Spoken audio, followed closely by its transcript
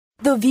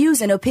The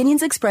views and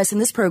opinions expressed in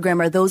this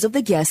program are those of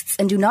the guests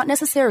and do not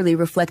necessarily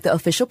reflect the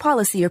official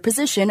policy or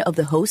position of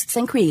the hosts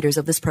and creators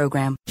of this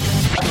program.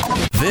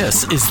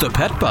 This is The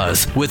Pet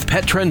Buzz with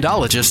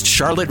Petrendologist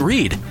Charlotte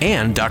Reed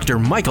and Dr.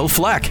 Michael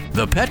Fleck.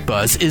 The Pet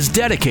Buzz is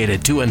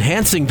dedicated to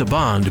enhancing the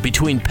bond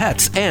between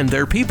pets and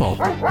their people.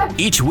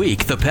 Each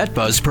week, The Pet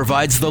Buzz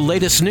provides the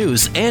latest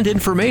news and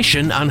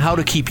information on how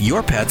to keep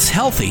your pets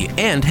healthy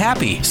and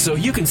happy so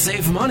you can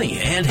save money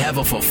and have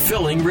a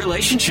fulfilling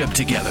relationship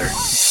together.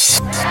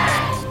 10,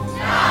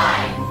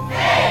 9,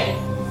 8,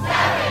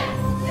 7,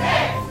 6,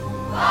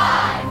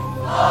 5,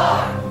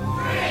 4,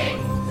 3,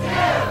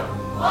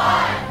 2,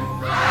 1.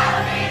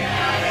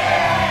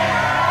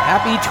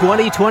 Happy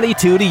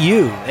 2022 to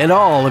you and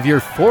all of your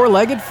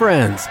four-legged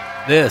friends.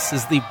 This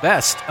is the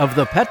best of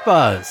the Pet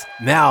Buzz.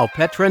 Now,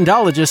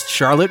 Petrendologist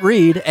Charlotte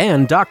Reed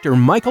and Dr.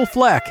 Michael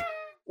Fleck.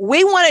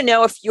 We want to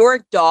know if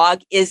your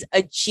dog is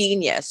a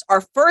genius. Our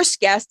first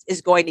guest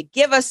is going to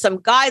give us some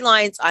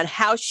guidelines on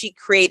how she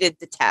created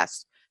the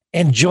test.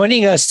 And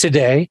joining us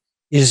today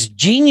is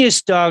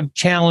Genius Dog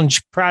Challenge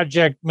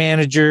Project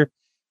Manager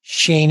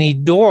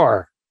Shany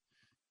Dror.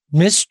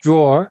 Miss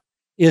Dror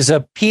is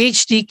a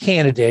PhD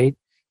candidate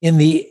in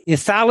the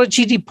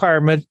Ethology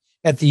Department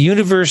at the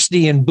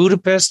University in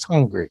Budapest,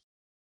 Hungary.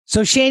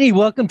 So, Shany,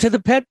 welcome to the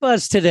Pet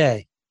Buzz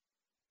today.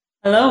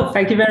 Hello.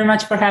 Thank you very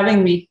much for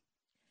having me.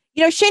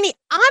 You know, Shany,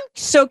 I'm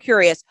so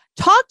curious.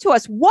 Talk to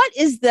us. What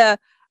is the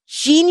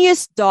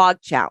Genius Dog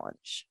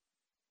Challenge?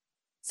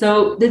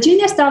 So the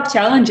Genius Dog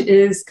Challenge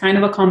is kind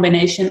of a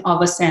combination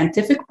of a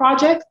scientific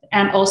project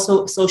and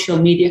also a social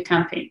media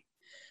campaign.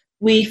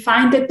 We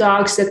find that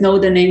dogs that know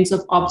the names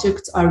of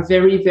objects are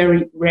very,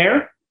 very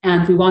rare,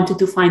 and we wanted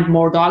to find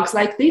more dogs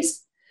like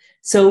this.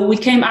 So we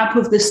came up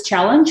with this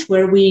challenge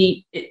where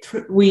we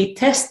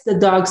test the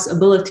dog's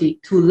ability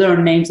to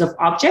learn names of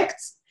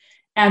objects,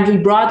 and we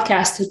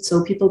broadcast it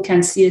so people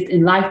can see it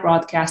in live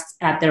broadcasts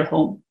at their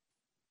home.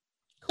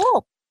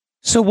 Cool.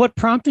 So what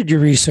prompted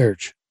your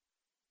research?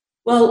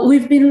 Well,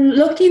 we've been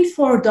looking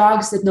for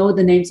dogs that know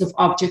the names of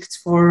objects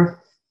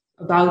for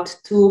about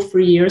 2 or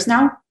 3 years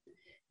now.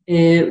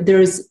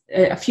 There's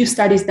a few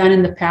studies done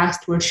in the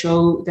past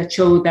show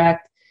that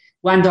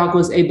one dog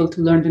was able to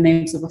learn the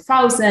names of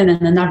 1,000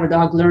 and another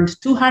dog learned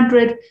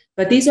 200,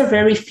 but these are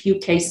very few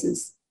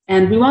cases.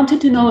 And we wanted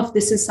to know if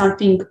this is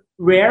something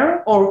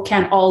rare or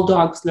can all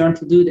dogs learn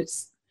to do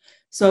this.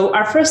 So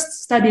our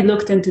first study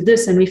looked into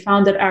this and we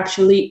found that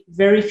actually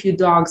very few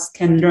dogs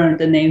can learn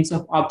the names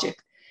of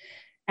objects.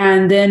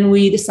 And then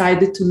we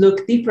decided to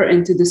look deeper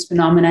into this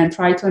phenomenon and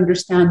try to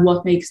understand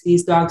what makes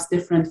these dogs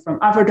different from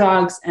other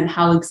dogs and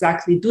how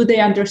exactly do they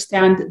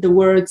understand the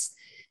words,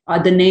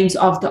 the names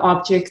of the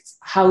objects.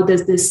 How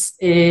does this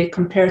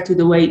compare to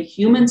the way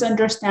humans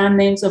understand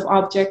names of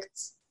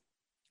objects?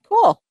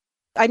 Cool.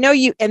 I know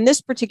you, in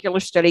this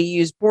particular study, you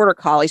used border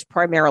collies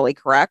primarily,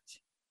 correct?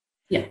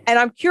 Yeah. And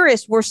I'm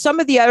curious, were some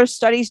of the other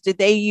studies, did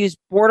they use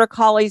border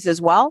collies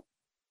as well?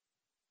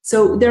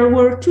 So there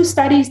were 2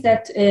 studies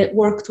that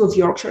worked with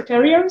Yorkshire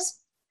Terriers,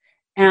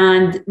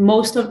 and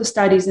most of the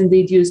studies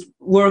indeed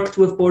worked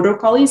with border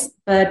collies,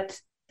 but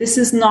this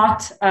is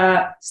not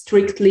a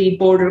strictly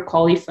border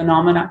collie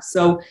phenomena.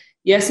 So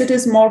yes, it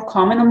is more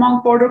common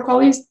among border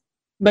collies,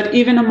 but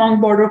even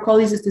among border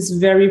collies, it is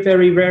very,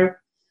 very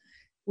rare.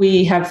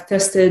 We have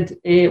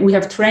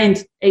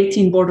trained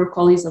 18 border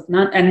collies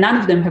and none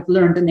of them have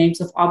learned the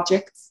names of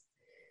objects.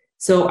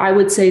 So I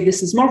would say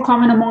this is more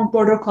common among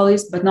border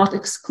collies, but not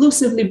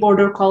exclusively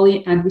border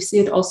collie. And we see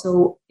it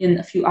also in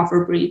a few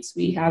other breeds.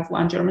 We have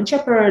one German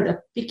Shepherd, a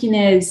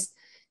Pekingese,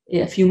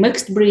 a few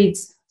mixed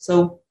breeds.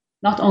 So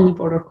not only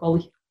border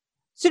collie.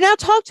 So now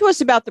talk to us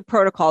about the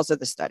protocols of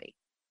the study.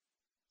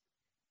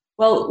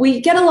 Well,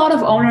 we get a lot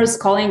of owners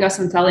calling us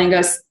and telling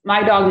us,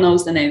 my dog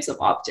knows the names of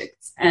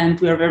objects. And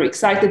we are very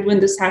excited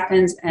when this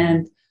happens.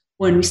 And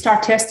when we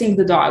start testing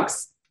the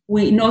dogs,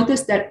 we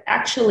notice that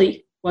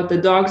actually what the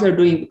dogs are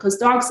doing, because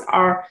dogs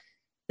are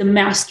the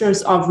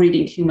masters of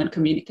reading human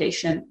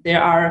communication.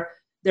 There are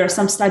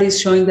some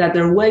studies showing that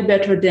they're way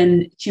better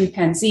than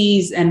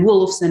chimpanzees and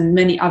wolves and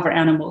many other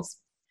animals.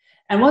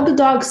 And what the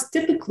dogs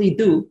typically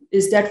do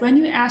is that when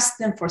you ask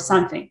them for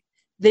something,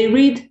 they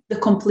read the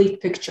complete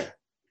picture,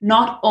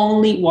 not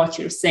only what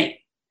you're saying.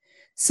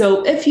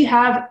 So if you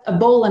have a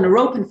bowl and a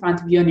rope in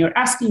front of you and you're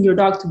asking your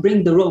dog to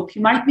bring the rope,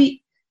 you might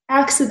be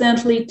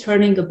accidentally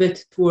turning a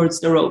bit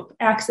towards the rope,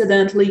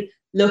 accidentally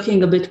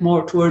looking a bit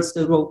more towards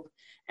the rope.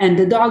 And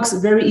the dogs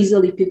very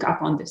easily pick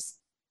up on this.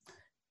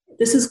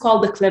 This is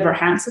called the clever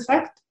hands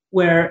effect,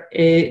 where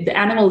the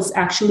animal is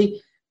actually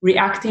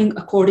reacting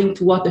according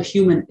to what the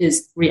human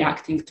is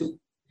reacting to.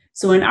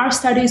 So in our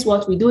studies,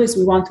 what we do is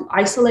we want to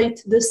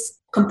isolate this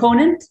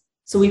component.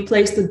 So we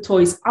place the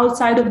toys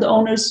outside of the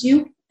owner's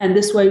view. And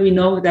this way we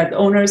know that the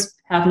owners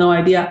have no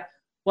idea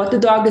what the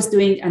dog is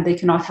doing and they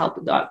cannot help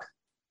the dog.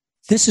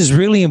 This is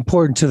really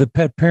important to the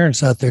pet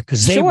parents out there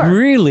because they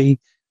really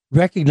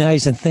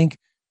recognize and think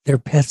their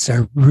pets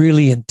are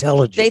really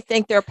intelligent. They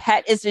think their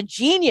pet is a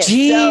genius.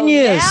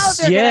 Genius.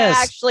 So now they're going to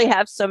actually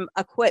have some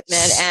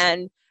equipment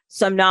and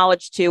some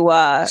knowledge to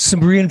some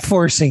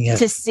reinforcing it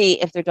to see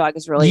if their dog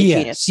is really a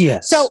genius.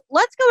 Yes. So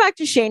let's go back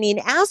to Shany and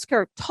ask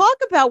her, talk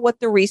about what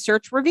the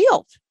research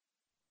revealed.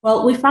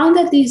 Well, we found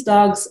that these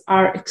dogs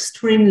are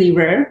extremely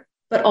rare,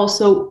 but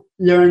also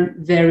learn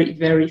very,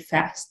 very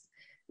fast.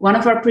 One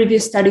of our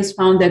previous studies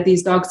found that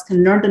these dogs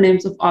can learn the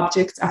names of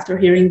objects after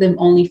hearing them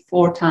only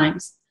 4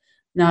 times.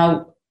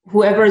 Now,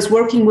 whoever is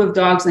working with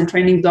dogs and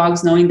training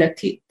dogs, knowing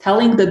that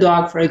telling the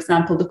dog, for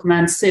example, the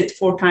command sit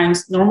 4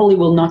 times normally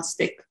will not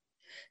stick.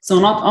 So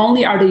not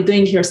only are they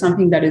doing here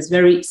something that is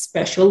very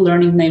special,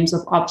 learning names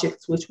of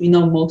objects, which we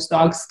know most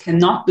dogs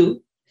cannot do,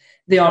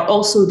 they are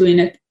also doing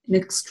it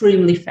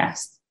extremely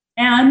fast.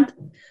 And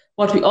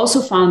what we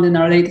also found in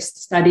our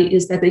latest study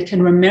is that they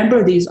can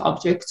remember these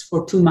objects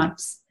for 2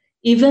 months,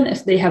 even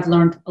if they have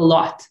learned a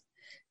lot.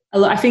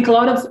 I think a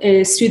lot of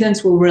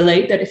students will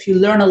relate that if you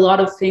learn a lot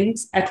of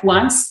things at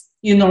once,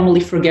 you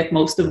normally forget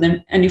most of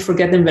them and you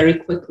forget them very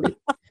quickly.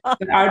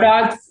 But our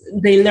dogs,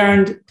 they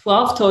learned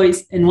 12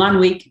 toys in 1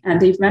 week and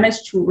they've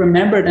managed to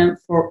remember them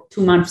for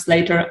 2 months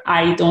later.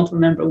 I don't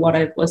remember what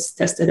I was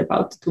tested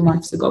about 2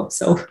 months ago.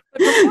 So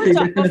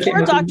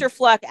before Dr.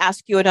 Fleck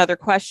asks you another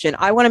question,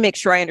 I want to make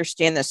sure I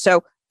understand this.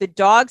 So the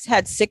dogs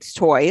had 6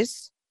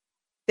 toys.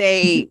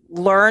 They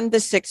learned the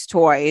 6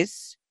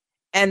 toys.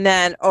 And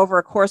then over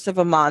a course of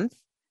a month,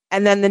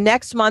 and then the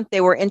next month they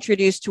were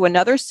introduced to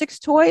another 6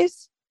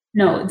 toys?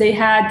 No, they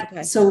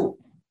had, so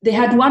they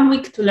had 1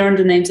 week to learn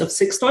the names of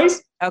 6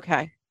 toys.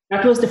 Okay.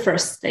 That was the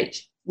first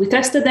stage. We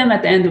tested them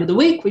at the end of the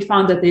week. We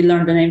found that they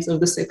learned the names of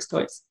the 6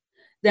 toys.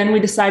 Then we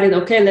decided,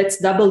 okay, let's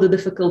double the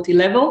difficulty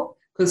level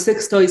because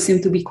 6 toys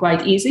seem to be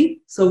quite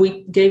easy. So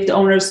we gave the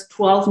owners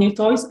 12 new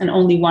toys and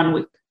only 1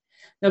 week.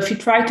 Now, if you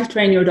try to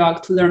train your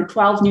dog to learn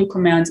 12 new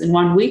commands in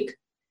 1 week,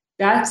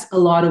 that's a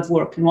lot of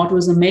work. And what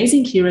was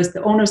amazing here is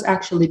the owners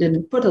actually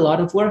didn't put a lot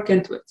of work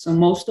into it. So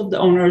most of the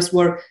owners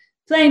were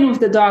playing with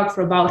the dog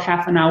for about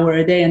half an hour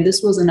a day. And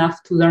this was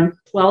enough to learn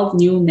 12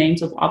 new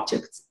names of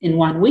objects in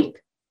 1 week.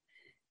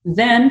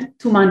 Then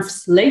 2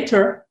 months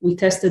later, we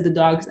tested the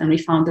dogs and we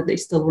found that they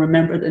still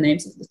remember the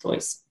names of the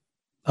toys.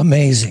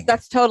 Amazing.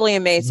 That's totally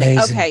amazing.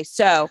 Okay.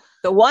 So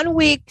the 1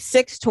 week,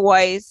 6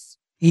 toys.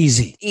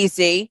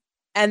 Easy.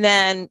 And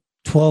then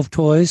 12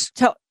 toys.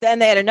 Then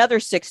they had another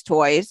 6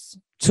 toys.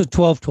 So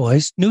 12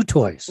 toys, new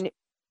toys.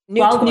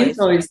 12 new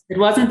toys. It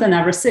wasn't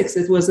another 6.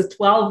 It was a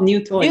 12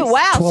 new toys.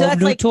 Wow. So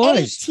that's like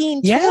toys.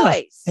 18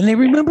 toys. And they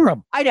remember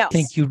them. I know.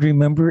 Think you'd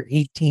remember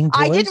 18 toys?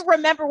 I didn't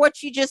remember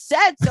what you just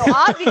said. So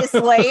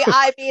obviously,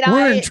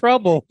 we're in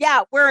trouble.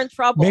 Yeah, we're in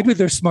trouble. Maybe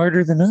they're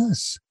smarter than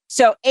us.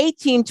 So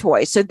 18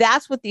 toys. So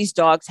that's what these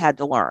dogs had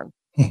to learn.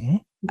 Mm-hmm.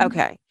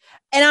 Okay.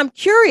 And I'm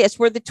curious,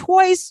 were the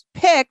toys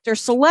picked or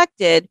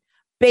selected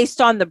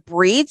based on the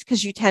breeds?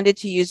 Because you tended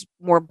to use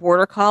more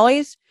border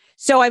collies.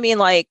 So, I mean,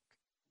 like,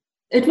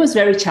 it was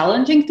very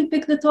challenging to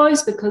pick the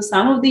toys because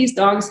some of these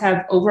dogs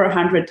have over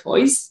 100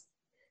 toys.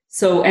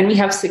 So, and we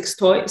have 6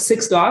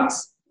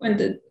 dogs.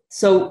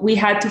 So we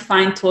had to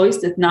find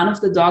toys that none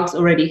of the dogs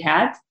already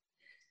had.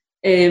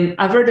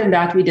 Other than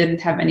that, we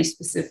didn't have any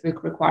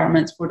specific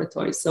requirements for the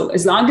toys. So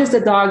as long as the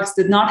dogs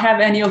did not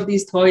have any of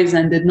these toys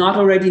and did not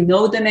already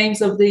know the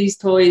names of these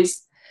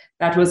toys,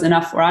 that was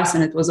enough for us.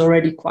 And it was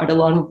already quite a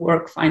lot of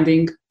work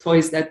finding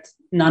toys that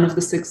none of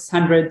the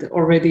 600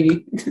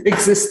 already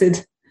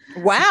existed.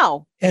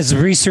 Wow. As the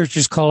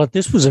researchers call it,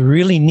 this was a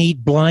really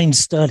neat blind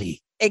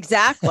study.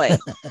 Exactly.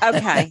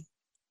 Okay.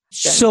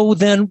 So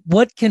then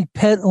what can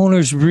pet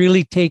owners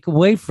really take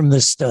away from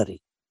this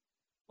study?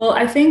 Well,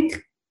 I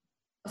think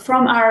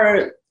from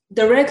our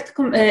direct,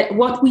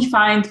 what we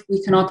find,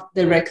 we cannot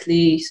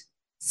directly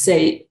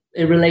say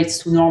it relates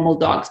to normal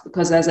dogs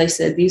because, as I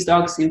said, these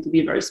dogs seem to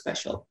be very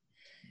special.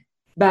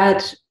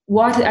 But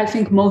what I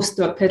think most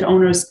pet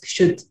owners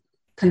should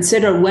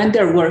consider when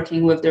they're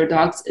working with their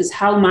dogs is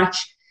how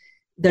much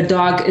the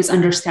dog is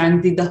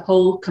understanding the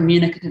whole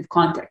communicative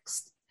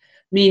context.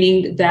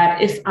 Meaning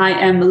that if I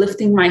am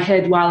lifting my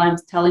head while I'm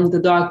telling the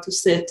dog to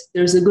sit,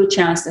 there's a good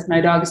chance that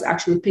my dog is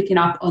actually picking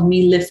up on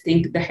me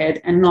lifting the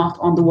head and not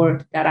on the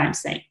word that I'm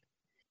saying.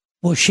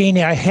 Well,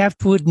 Shany, I have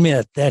to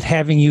admit that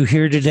having you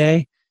here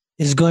today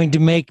is going to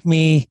make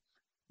me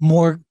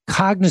more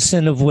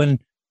cognizant of when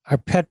our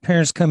pet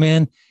parents come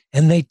in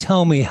and they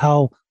tell me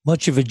how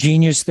much of a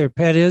genius their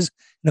pet is.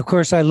 And of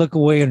course, I look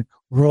away and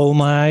roll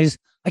my eyes.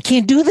 I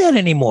can't do that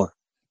anymore.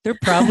 They're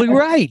probably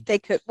right. They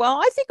could. Well,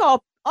 I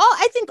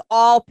think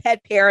all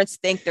pet parents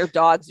think their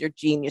dogs are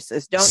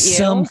geniuses, don't you?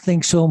 Some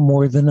think so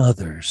more than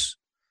others.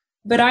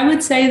 But I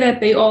would say that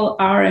they all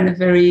are in a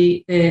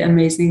very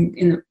amazing,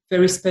 in a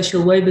very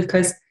special way,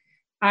 because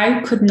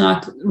I could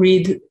not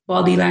read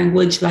body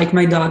language like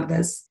my dog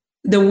does.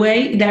 The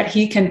way that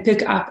he can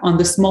pick up on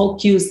the small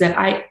cues that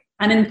I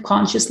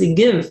unconsciously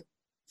give,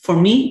 for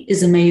me,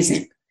 is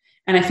amazing.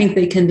 And I think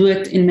they can do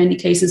it in many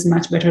cases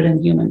much better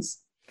than humans.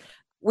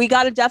 We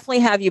got to definitely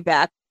have you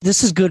back.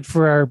 This is good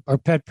for our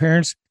pet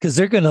parents because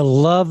they're going to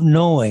love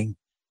knowing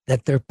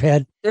that their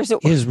pet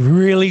is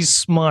really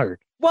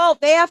smart. Well,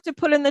 they have to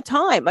put in the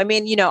time. I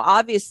mean,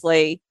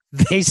 obviously.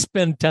 They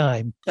spend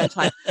time.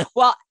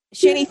 Well,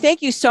 Shany,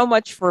 thank you so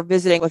much for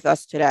visiting with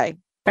us today.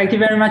 Thank you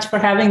very much for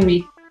having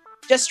me.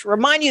 Just to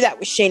remind you, that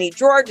was Shany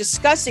Dror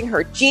discussing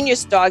her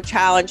Genius Dog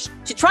Challenge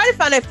to try to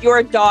find out if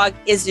your dog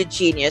is a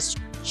genius.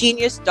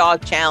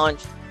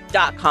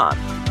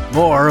 GeniusDogChallenge.com.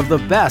 More of the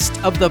best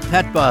of the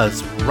Pet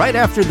Buzz right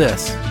after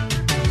this.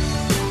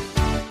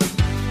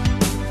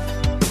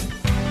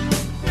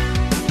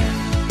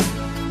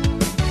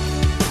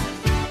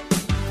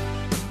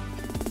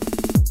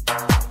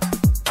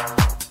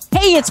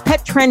 Hey, it's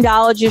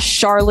Petrendologist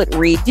Charlotte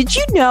Reed. Did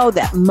you know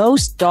that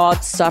most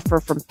dogs suffer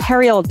from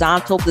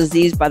periodontal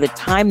disease by the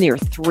time they're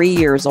 3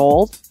 years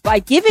old? By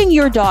giving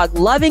your dog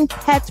Loving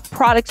Pets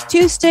Products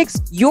 2 Sticks,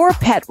 your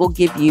pet will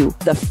give you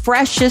the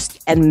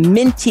freshest and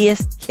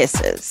mintiest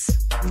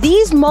kisses.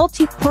 These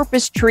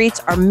multi-purpose treats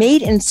are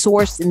made and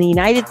sourced in the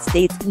United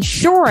States,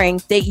 ensuring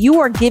that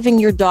you are giving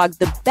your dog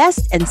the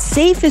best and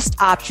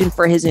safest option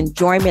for his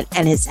enjoyment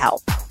and his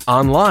health.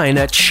 Online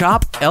at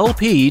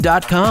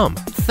shoplp.com.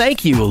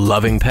 Thank you,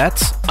 Loving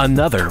Pets,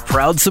 another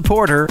proud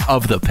supporter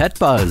of the Pet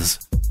Buzz.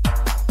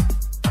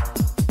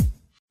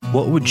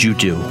 What would you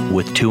do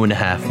with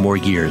 2.5 more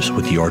years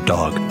with your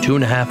dog?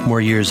 2.5 more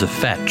years of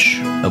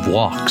fetch, of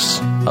walks,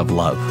 of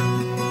love.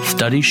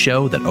 Studies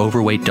show that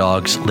overweight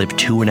dogs live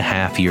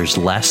 2.5 years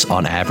less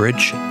on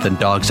average than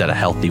dogs at a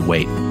healthy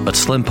weight. But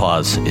Slim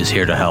Paws is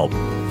here to help.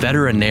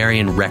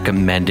 Veterinarian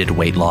recommended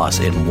weight loss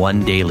in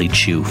 1 daily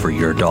chew for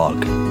your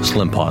dog.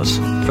 Slim Paws,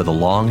 for the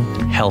long,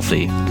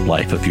 healthy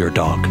life of your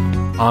dog.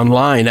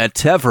 Online at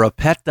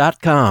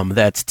tevrapet.com.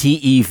 That's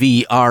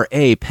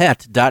TEVRA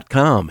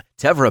pet.com.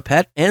 Tevra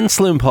Pet and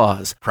Slim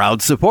Paws,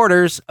 proud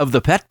supporters of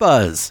the Pet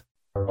Buzz.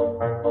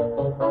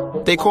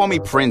 They call me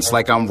Prince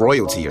like I'm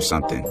royalty or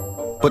something.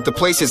 But the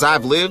places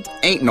I've lived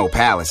ain't no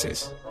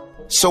palaces.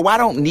 So I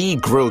don't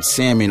need grilled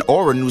salmon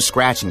or a new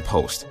scratching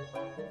post.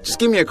 Just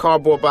give me a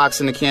cardboard box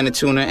and a can of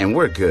tuna and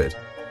we're good.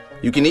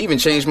 You can even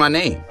change my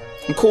name.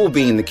 I'm cool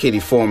being the kitty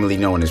formerly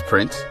known as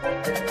Prince.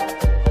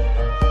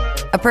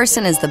 A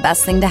person is the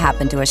best thing to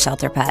happen to a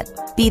shelter pet.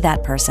 Be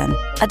that person.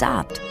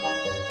 Adopt.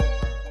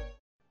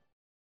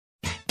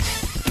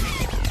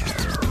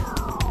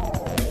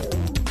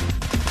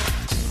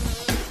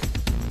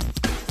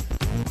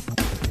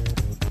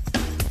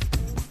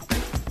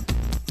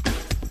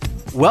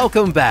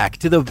 Welcome back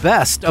to the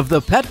best of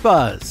the Pet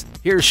Buzz.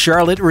 Here's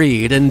Charlotte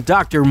Reed and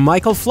Dr.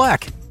 Michael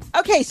Fleck.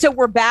 Okay, so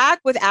we're back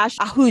with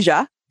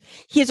Ahuja.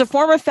 He is a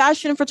former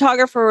fashion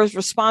photographer who is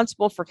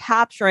responsible for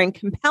capturing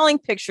compelling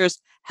pictures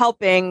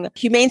helping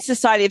Humane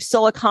Society of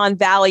Silicon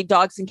Valley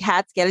dogs and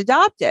cats get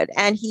adopted.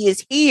 And he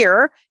is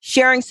here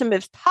sharing some of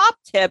his top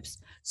tips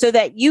so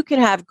that you can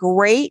have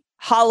great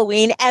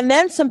Halloween and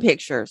then some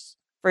pictures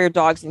for your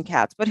dogs and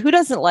cats. But who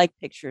doesn't like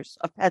pictures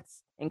of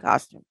pets in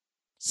costume?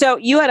 So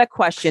you had a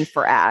question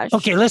for Ash.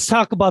 Okay, let's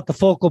talk about the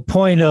focal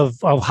point of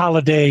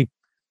holiday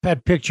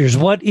pet pictures.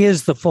 What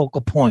is the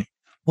focal point?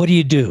 What do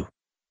you do?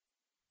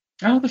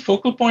 The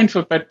focal point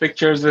for pet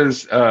pictures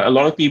is a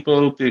lot of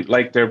people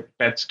like their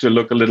pets to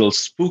look a little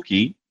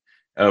spooky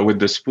with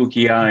the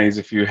spooky eyes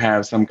if you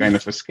have some kind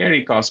of a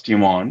scary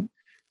costume on.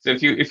 So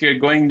if you're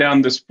going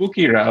down the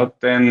spooky route,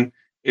 then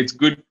it's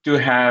good to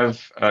have,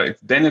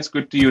 it's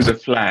good to use a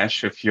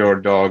flash if your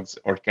dogs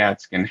or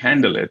cats can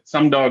handle it.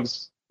 Some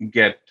dogs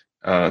get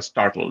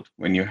startled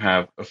when you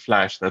have a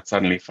flash that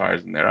suddenly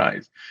fires in their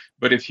eyes.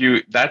 But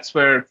that's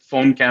where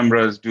phone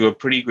cameras do a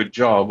pretty good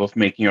job of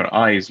making your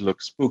eyes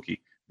look spooky.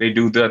 They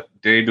do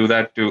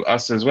that to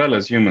us as well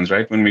as humans,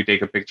 right? When we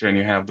take a picture and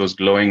you have those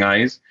glowing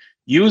eyes,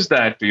 use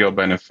that to your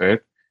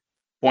benefit.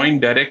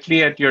 Point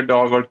directly at your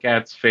dog or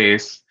cat's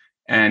face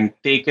and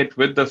take it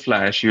with the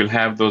flash. You'll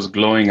have those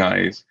glowing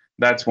eyes.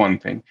 That's one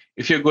thing.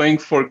 If you're going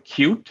for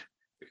cute,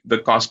 the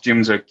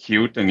costumes are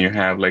cute, and you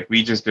have, like,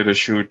 we just did a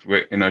shoot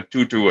in a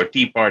tutu, a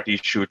tea party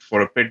shoot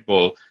for a pit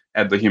bull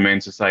at the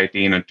Humane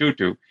Society in a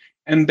tutu.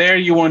 And there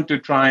you want to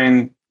try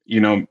and,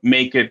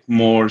 make it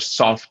more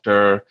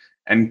softer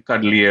and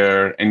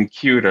cuddlier and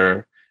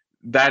cuter.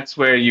 That's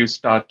where you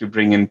start to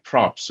bring in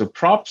props. So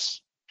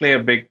props play a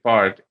big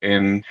part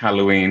in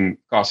Halloween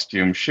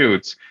costume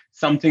shoots.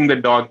 Something the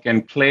dog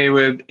can play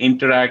with,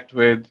 interact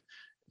with,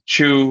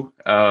 chew,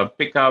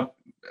 pick up.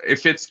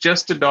 If it's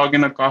just a dog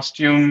in a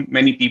costume,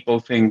 many people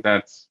think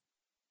that's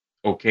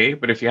okay.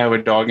 But if you have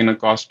a dog in a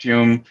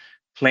costume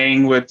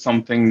playing with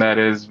something that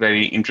is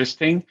very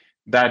interesting,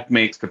 that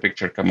makes the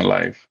picture come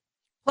alive.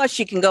 Plus,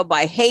 you can go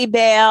buy hay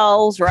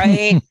bales,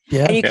 right?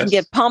 Yeah. And you can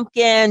get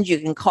pumpkins. You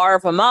can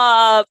carve them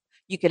up.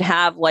 You could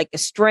have like a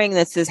string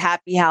that says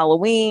Happy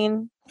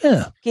Halloween.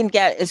 Yeah. You can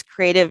get as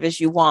creative as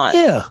you want.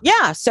 Yeah.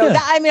 Yeah. So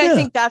I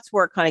think that's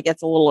where it kind of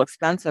gets a little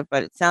expensive,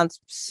 but it sounds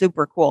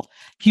super cool.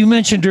 You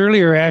mentioned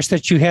earlier, Ash,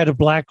 that you had a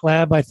black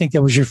lab. I think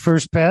that was your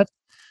first pet.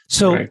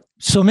 So, Right.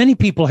 So many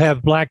people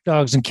have black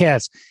dogs and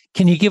cats.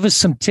 Can you give us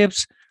some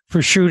tips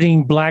for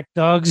shooting black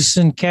dogs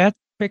and cat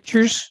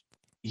pictures?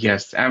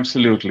 Yes,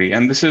 absolutely.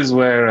 And this is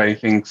where I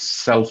think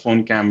cell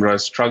phone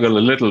cameras struggle a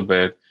little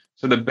bit.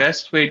 So the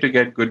best way to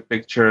get good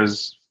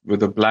pictures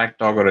with a black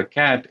dog or a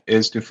cat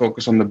is to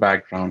focus on the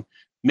background.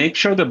 make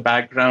sure the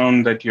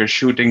background that you're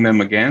shooting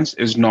them against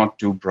is not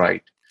too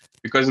bright.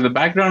 Because if the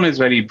background is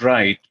very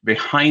bright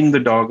behind the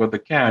dog or the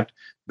cat,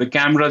 the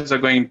cameras are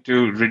going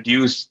to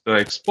reduce the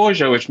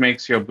exposure, which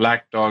makes your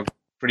black dog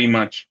pretty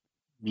much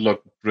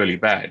look really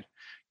bad.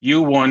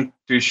 You want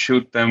to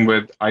shoot them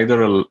with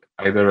either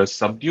a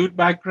subdued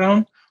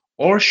background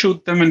or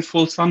shoot them in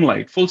full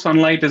sunlight. Full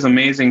sunlight is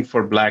amazing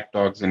for black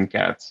dogs and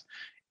cats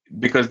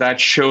because that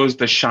shows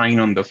the shine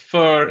on the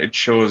fur. It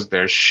shows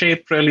their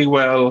shape really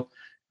well.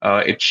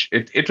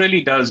 It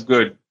really does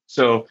good.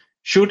 So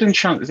shoot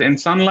in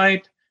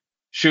sunlight,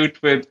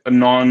 shoot with a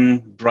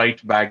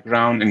non-bright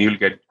background, and you'll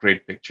get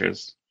great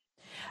pictures.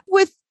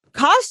 With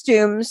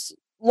costumes,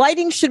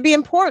 lighting should be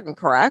important,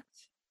 correct?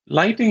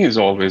 Lighting is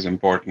always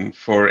important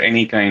for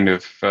any kind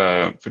of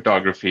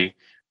photography,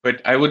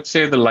 but I would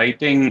say the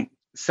lighting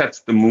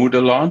sets the mood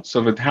a lot.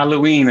 So with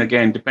Halloween,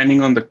 again,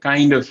 depending on the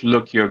kind of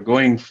look you're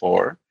going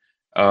for,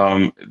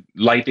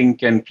 lighting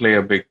can play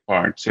a big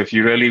part. So if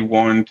you really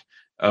want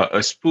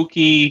a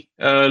spooky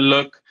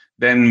look,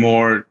 then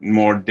more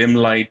dim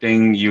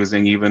lighting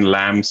using even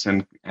lamps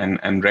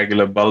and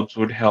regular bulbs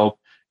would help.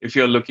 If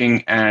you're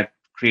looking at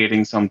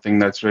creating something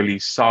that's really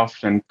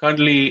soft and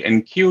cuddly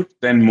and cute,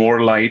 then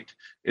more light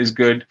is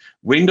good.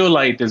 Window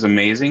light is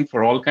amazing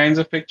for all kinds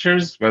of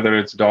pictures, whether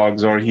it's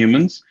dogs or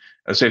humans.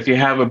 So if you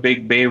have a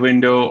big bay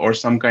window or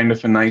some kind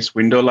of a nice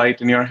window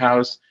light in your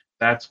house,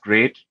 that's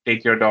great.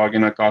 Take your dog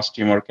in a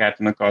costume or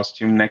cat in a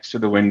costume next to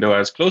the window,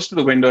 as close to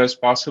the window as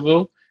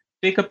possible.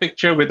 Take a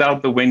picture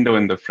without the window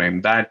in the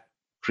frame. That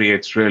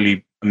creates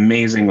really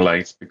amazing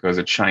lights because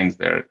it shines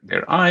their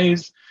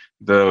eyes.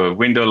 The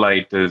window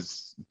light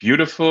is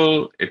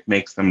beautiful. It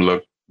makes them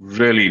look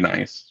really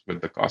nice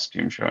with the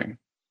costume showing.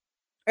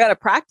 I got to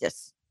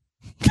practice.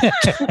 I'm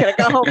going to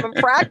go home and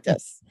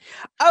practice.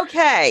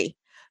 Okay.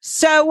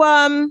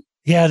 So,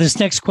 yeah, this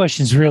next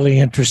question is really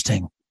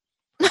interesting.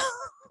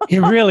 It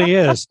really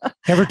is.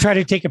 Ever try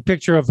to take a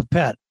picture of a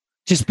pet?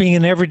 Just being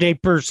an everyday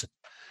person.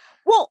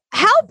 Well,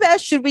 how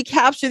best should we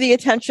capture the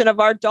attention of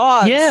our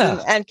dogs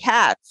and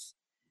cats?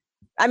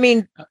 I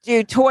mean,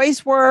 do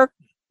toys work?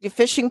 Do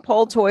fishing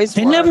pole toys work?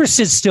 They never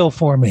sit still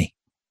for me.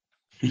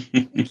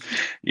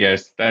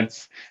 Yes,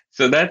 that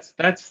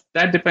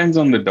depends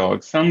on the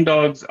dog. Some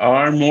dogs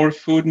are more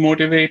food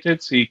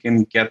motivated, so you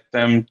can get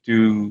them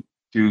to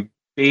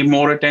pay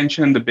more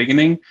attention in the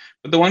beginning.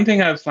 But the one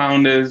thing I've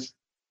found is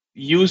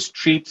use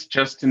treats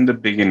just in the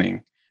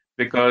beginning.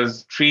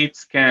 Because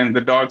treats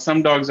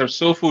some dogs are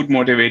so food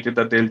motivated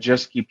that they'll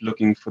just keep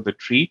looking for the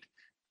treat.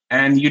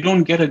 And you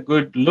don't get a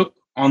good look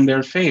on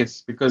their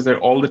face because they're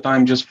all the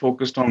time just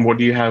focused on what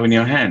do you have in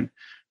your hand,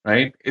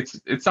 right? It's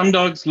some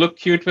dogs look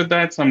cute with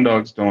that, some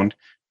dogs don't.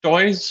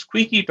 Toys,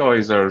 squeaky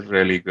toys are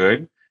really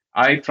good.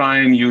 I try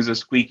and use a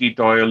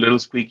little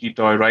squeaky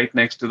toy right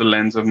next to the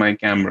lens of my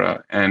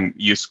camera. And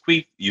you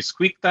squeak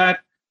that,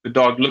 the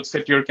dog looks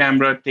at your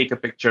camera, take a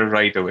picture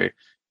right away.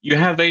 You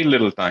have very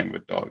little time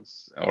with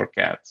dogs or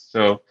cats.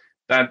 So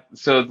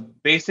the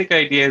basic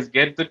idea is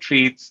get the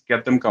treats,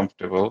 get them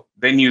comfortable,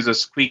 then use a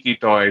squeaky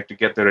toy to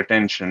get their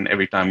attention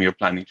every time you're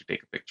planning to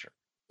take a picture.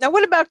 Now,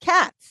 what about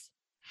cats?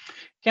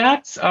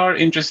 Cats are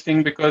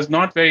interesting because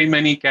not very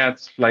many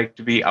cats like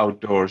to be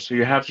outdoors. So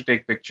you have to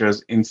take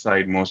pictures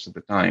inside most of the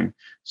time.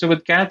 So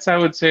with cats, I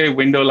would say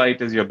window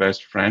light is your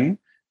best friend.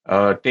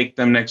 Take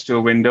them next to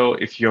a window.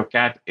 If your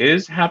cat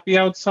is happy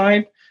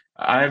outside,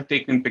 I've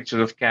taken pictures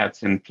of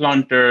cats in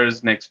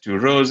planters, next to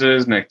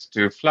roses, next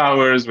to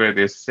flowers, where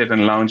they sit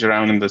and lounge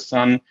around in the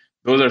sun.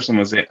 Those are some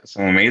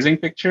amazing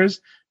pictures,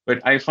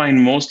 but I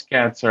find most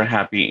cats are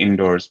happy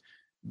indoors.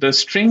 The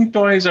string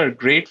toys are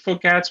great for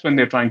cats when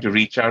they're trying to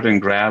reach out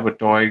and grab a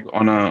toy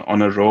on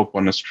a rope,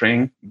 on a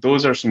string.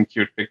 Those are some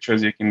cute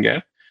pictures you can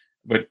get.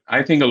 But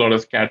I think a lot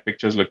of cat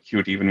pictures look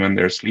cute even when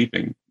they're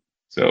sleeping.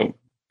 So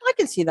I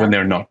can see that. When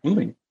they're not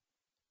moving.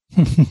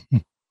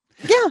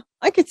 Yeah,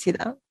 I could see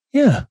that.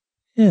 Yeah.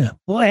 Yeah.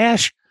 Well,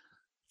 Ash,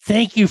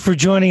 thank you for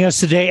joining us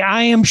today.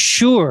 I am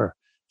sure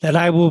that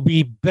I will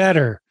be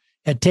better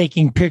at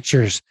taking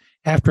pictures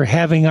after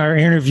having our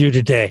interview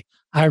today.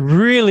 I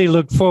really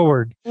look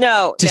forward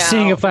to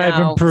seeing if I've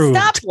improved.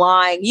 Stop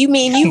lying. You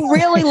mean you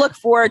really look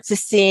forward to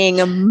seeing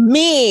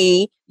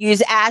me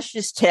use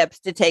Ash's tips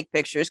to take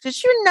pictures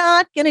because you're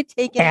not going to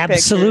take any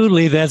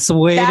Absolutely. pictures. That's the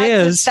way it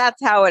is.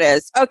 That's how it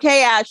is.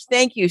 Okay, Ash,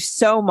 thank you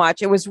so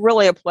much. It was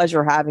really a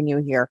pleasure having you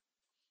here.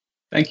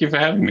 Thank you for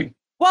having me.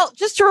 Well,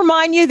 just to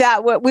remind you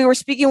that we were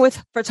speaking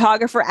with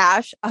photographer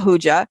Ash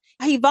Ahuja.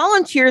 He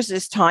volunteers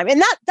his time. And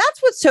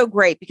that's what's so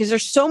great because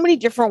there's so many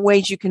different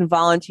ways you can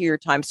volunteer your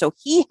time. So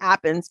he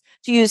happens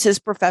to use his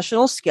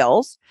professional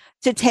skills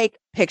to take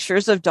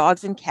pictures of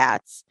dogs and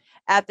cats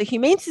at the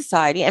Humane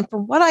Society. And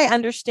from what I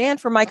understand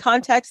from my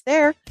contacts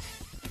there,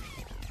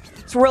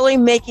 it's really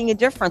making a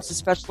difference,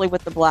 especially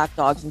with the black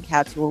dogs and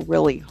cats who are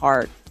really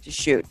hard to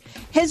shoot.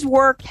 His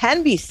work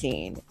can be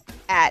seen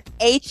at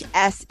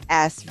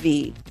hssv.org.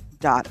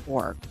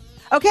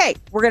 Okay,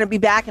 we're going to be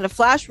back in a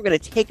flash. We're going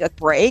to take a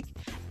break.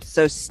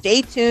 So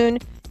stay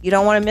tuned. You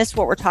don't want to miss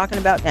what we're talking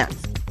about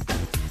next.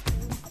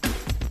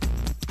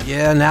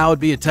 Yeah, now would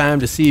be a time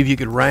to see if you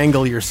could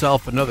wrangle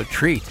yourself another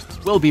treat.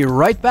 We'll be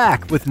right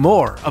back with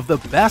more of the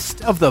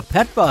best of the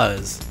Pet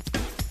Buzz.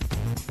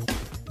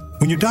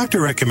 When your doctor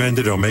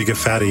recommended omega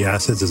fatty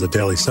acids as a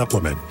daily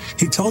supplement,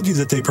 he told you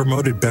that they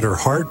promoted better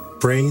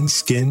heart, brain,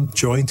 skin,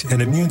 joint, and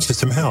immune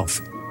system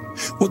health.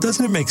 Well,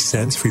 doesn't it make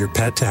sense for your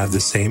pet to have the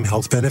same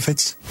health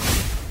benefits?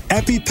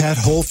 EpiPet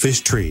Whole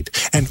Fish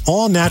Treat, an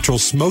all-natural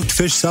smoked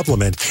fish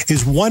supplement,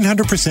 is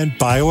 100%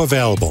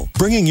 bioavailable,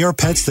 bringing your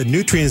pets the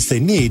nutrients they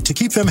need to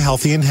keep them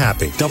healthy and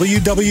happy.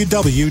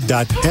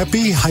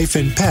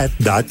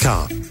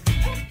 www.epi-pet.com.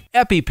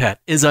 EpiPet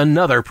is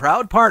another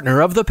proud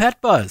partner of the Pet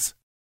Buzz.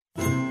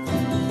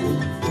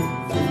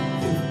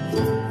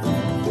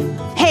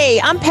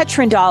 Hey, I'm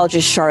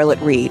Petrendologist Charlotte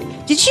Reed.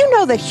 Did you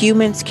know that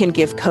humans can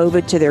give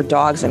COVID to their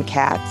dogs and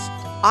cats?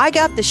 I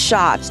got the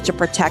shots to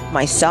protect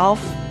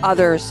myself,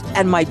 others,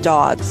 and my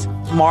dogs,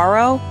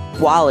 Morrow,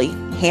 Wally,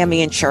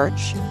 Hammy, and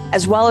Church,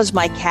 as well as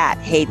my cat,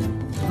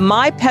 Hayden.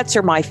 My pets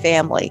are my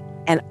family,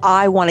 and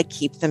I want to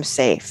keep them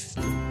safe.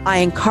 I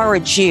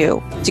encourage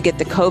you to get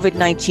the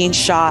COVID-19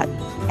 shot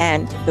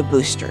and the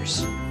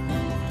boosters.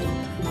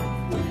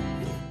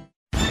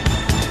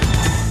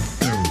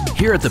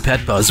 Here at the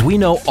Pet Buzz, we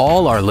know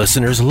all our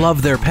listeners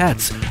love their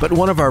pets, but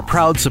one of our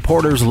proud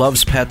supporters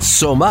loves pets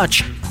so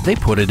much, they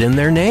put it in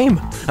their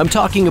name. I'm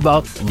talking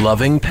about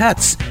Loving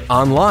Pets,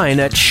 online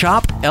at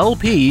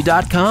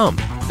shoplp.com.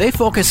 They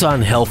focus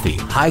on healthy,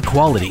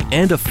 high-quality,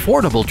 and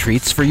affordable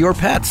treats for your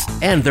pets,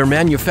 and they're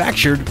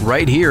manufactured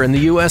right here in the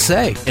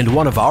USA. And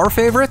one of our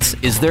favorites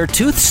is their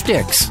Tooth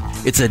Sticks.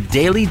 It's a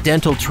daily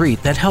dental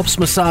treat that helps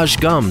massage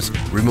gums,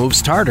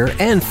 removes tartar,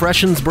 and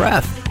freshens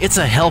breath. It's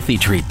a healthy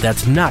treat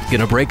that's not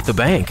going to break the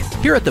bank.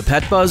 Here at the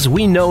Pet Buzz,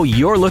 we know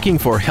you're looking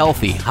for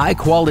healthy,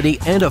 high-quality,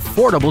 and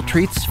affordable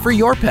treats for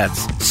your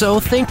pets. So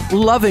think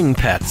Loving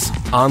Pets,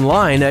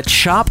 online at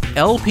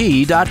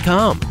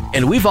shoplp.com.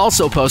 And we've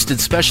also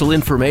posted special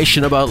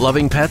information about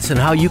Loving Pets and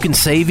how you can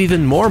save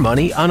even more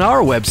money on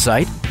our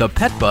website,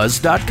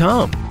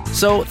 thepetbuzz.com.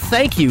 So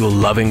thank you,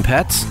 Loving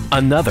Pets,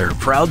 another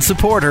proud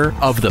supporter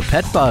of the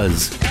Pet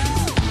Buzz.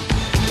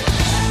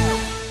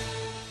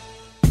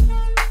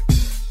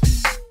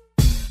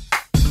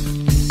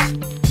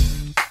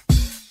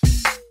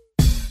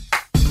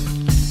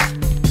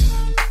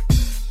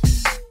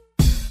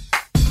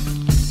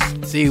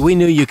 See, we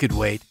knew you could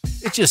wait.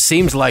 It just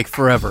seems like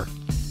forever.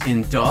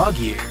 In dog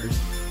years.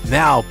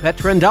 Now,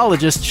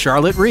 Petrendologist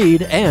Charlotte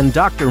Reed and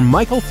Dr.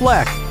 Michael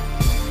Fleck.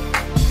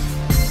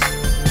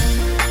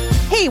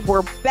 Hey,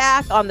 we're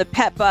back on the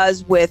Pet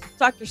Buzz with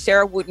Dr.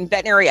 Sarah Wooten,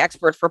 veterinary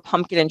expert for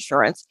pumpkin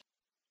insurance.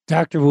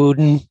 Dr.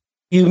 Wooten,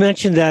 you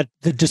mentioned that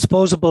the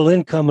disposable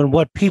income and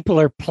what people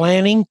are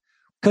planning,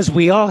 because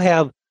we all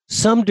have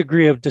some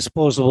degree of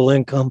disposable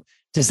income.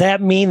 Does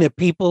that mean that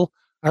people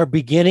are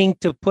beginning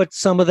to put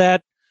some of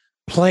that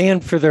plan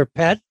for their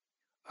pet,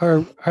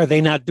 or are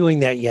they not doing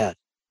that yet?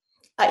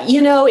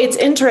 It's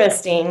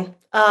interesting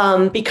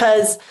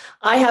because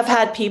I have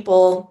had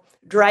people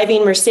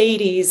driving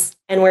Mercedes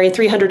and wearing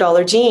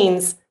 $300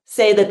 jeans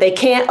say that they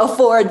can't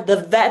afford the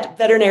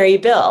veterinary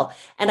bill.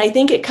 And I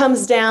think it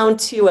comes down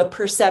to a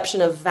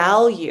perception of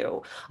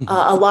value.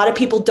 A lot of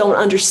people don't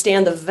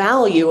understand the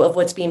value of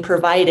what's being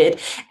provided,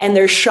 and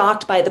they're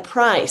shocked by the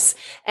price.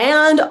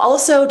 And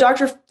also,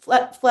 Dr.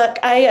 Fleck,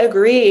 I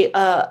agree.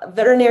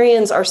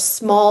 Veterinarians are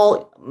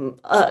small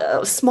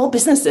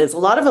businesses. A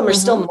lot of them are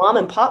still mom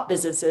and pop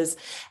businesses,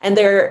 and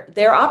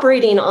they're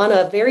operating on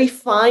a very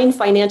fine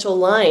financial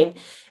line.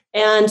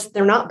 And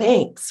they're not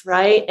banks,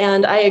 right?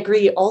 And I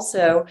agree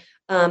also,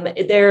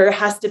 there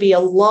has to be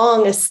a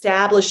long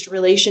established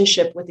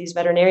relationship with these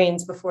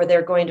veterinarians before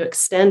they're going to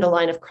extend a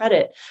line of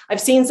credit. I've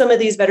seen some of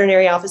these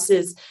veterinary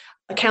offices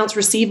accounts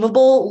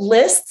receivable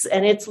lists,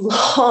 and it's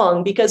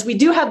long because we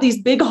do have these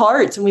big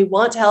hearts and we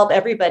want to help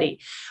everybody.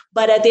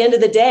 But at the end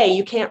of the day,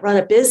 you can't run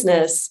a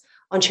business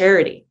on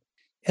charity.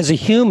 As a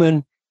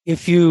human,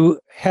 if you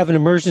have an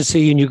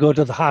emergency and you go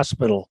to the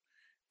hospital,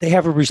 they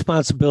have a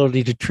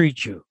responsibility to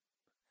treat you.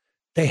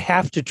 They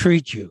have to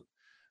treat you.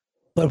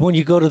 But when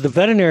you go to the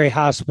veterinary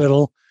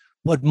hospital,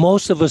 what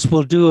most of us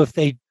will do if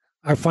they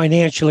are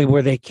financially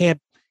where they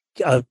can't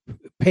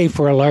pay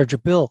for a larger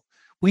bill,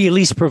 we at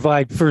least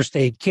provide first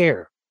aid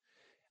care.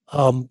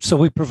 So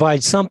we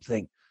provide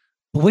something,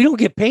 but we don't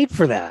get paid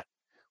for that,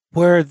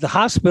 where the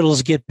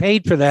hospitals get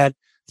paid for that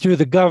through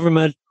the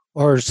government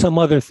or some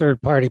other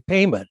third party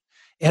payment.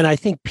 And I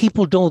think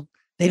people don't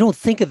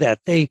think of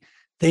that. They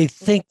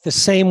think the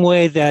same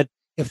way that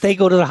if they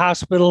go to the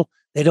hospital,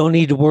 they don't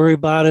need to worry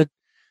about it.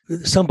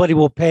 Somebody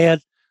will pay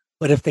it.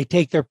 But if they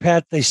take their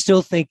pet, they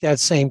still think that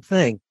same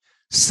thing.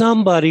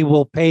 Somebody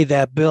will pay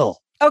that bill.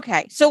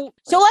 Okay. So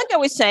like I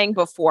was saying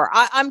before,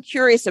 I'm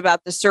curious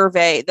about the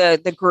survey,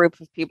 the group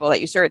of people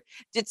that you surveyed.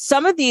 Did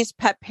some of these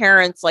pet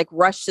parents like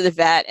rush to the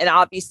vet and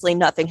obviously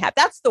nothing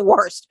happened? That's the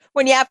worst.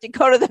 When you have to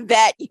go to the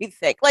vet, you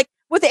think. Like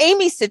with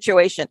Amy's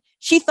situation,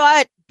 she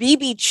thought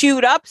BB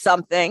chewed up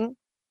something.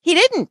 He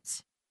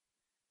didn't.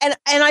 And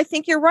I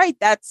think you're right.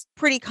 That's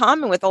pretty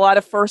common with a lot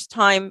of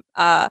first-time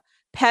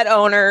pet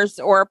owners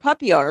or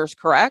puppy owners,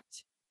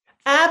 correct?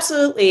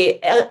 Absolutely.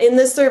 In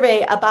this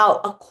survey,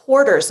 about a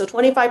quarter, so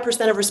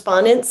 25% of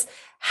respondents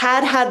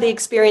had the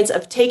experience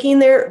of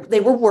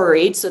they were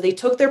worried, so they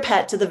took their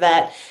pet to the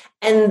vet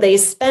and they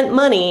spent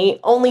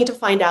money only to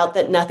find out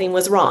that nothing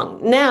was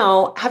wrong.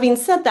 Now, having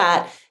said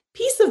that,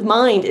 peace of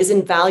mind is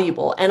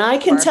invaluable. And I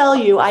can tell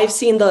you, I've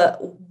seen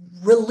the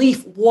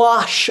relief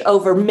wash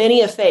over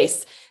many a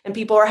face, and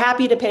people are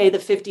happy to pay the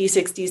 $50,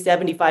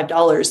 $60,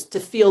 $75 to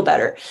feel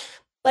better.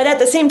 But at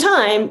the same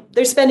time,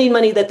 they're spending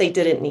money that they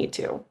didn't need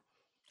to.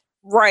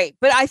 Right.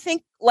 But I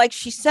think, like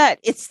she said,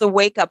 it's the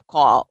wake-up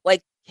call.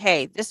 Like,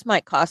 hey, this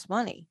might cost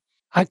money.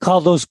 I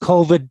call those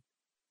COVID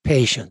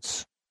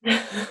patients.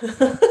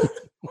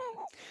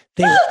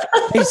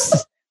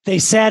 They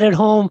sat at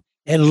home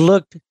and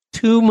looked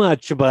too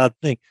much about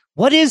things.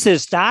 What is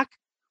this, doc?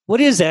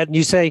 What is that? And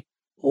you say,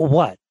 well,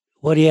 what?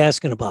 What are you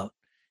asking about?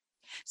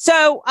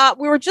 So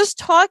we were just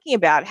talking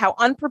about how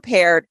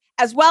unprepared,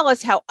 as well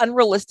as how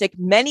unrealistic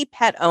many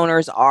pet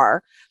owners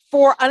are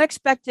for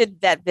unexpected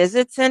vet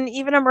visits and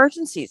even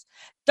emergencies.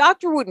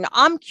 Dr. Wooten,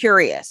 I'm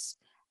curious,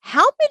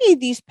 how many of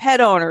these pet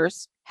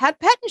owners had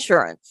pet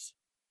insurance?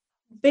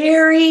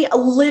 Very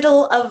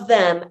little of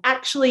them.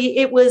 Actually,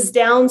 it was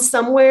down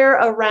somewhere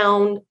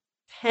around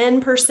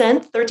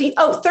 10%,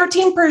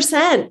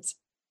 13%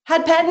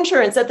 had pet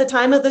insurance at the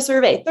time of the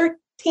survey.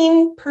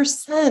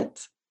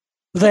 13%.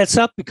 That's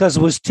up because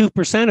it was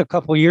 2% a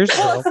couple of years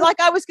ago. Like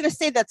I was going to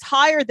say, that's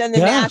higher than the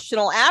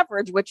national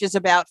average, which is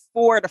about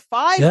 4 to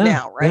 5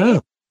 now, right? Yeah.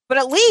 But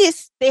at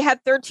least they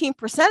had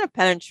 13% of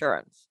pet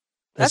insurance.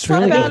 That's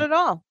really not bad at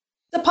all.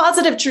 The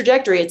positive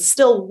trajectory. It's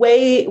still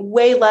way,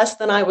 way less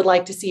than I would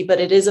like to see, but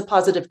it is a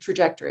positive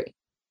trajectory.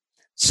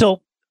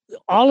 So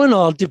all in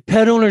all, do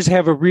pet owners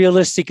have a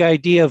realistic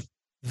idea of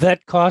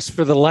vet costs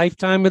for the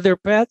lifetime of their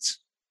pets?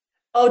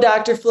 Oh,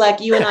 Dr. Fleck,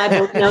 you and I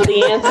both know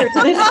the answer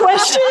to this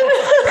question.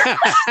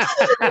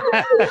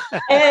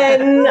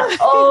 And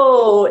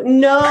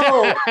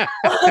no.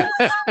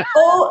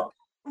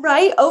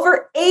 Right.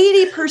 Over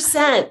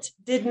 80%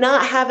 did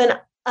not have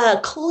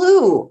a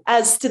clue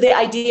as to the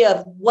idea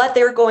of what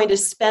they're going to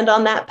spend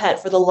on that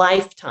pet for the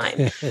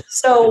lifetime.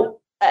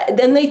 So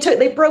then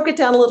they broke it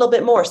down a little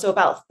bit more. So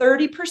about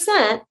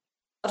 30%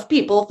 of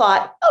people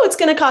thought, it's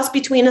going to cost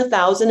between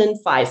 $1,000 and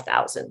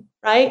 $5,000,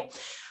 right?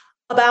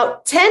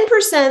 About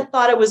 10%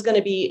 thought it was going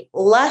to be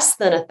less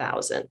than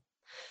 $1,000.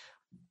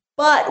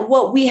 But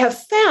what we have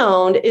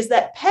found is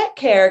that pet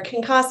care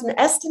can cost an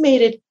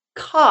estimated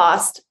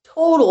cost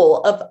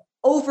total of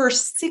over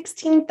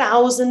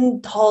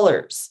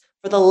 $16,000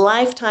 for the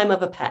lifetime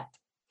of a pet.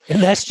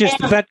 And that's just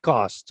the vet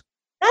cost.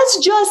 That's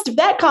just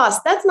vet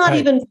costs. That's not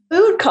even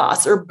food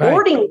costs or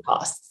boarding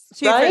costs.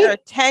 So you figure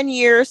 10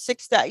 years,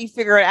 you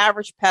figure an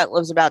average pet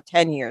lives about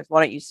 10 years.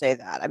 Why don't you say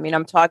that? I mean,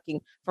 I'm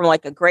talking from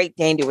like a Great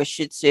Dane to a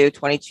Shih Tzu,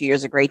 22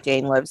 years. A Great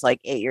Dane lives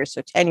like 8 years.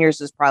 So 10 years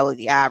is probably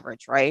the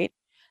average, right?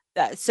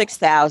 That's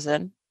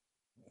 6,000.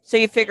 So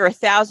you figure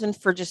 1,000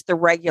 for just the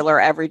regular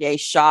everyday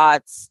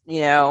shots,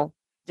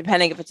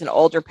 depending if it's an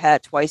older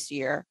pet, twice a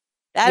year.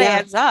 That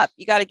adds up.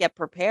 You got to get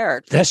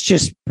prepared. That's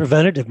just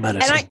preventative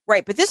medicine.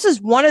 Right. But this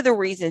is one of the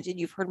reasons, and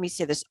you've heard me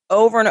say this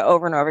over and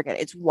over and over again.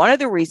 It's one of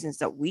the reasons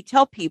that we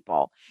tell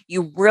people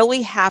you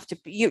really have to,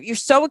 you're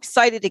so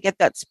excited to get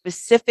that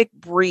specific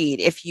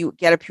breed if you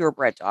get a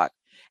purebred dog.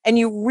 And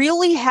you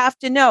really have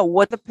to know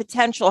what the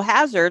potential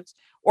hazards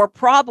or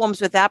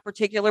problems with that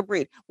particular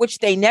breed, which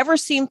they never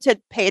seem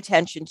to pay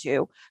attention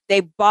to.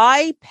 They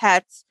buy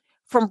pets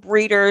from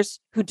breeders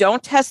who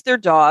don't test their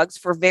dogs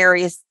for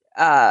various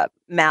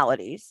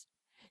maladies.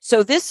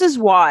 So this is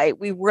why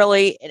we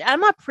really, and I'm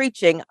not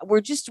preaching,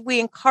 we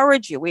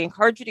encourage you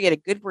to get a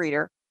good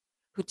breeder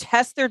who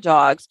tests their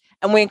dogs,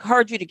 and we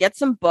encourage you to get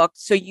some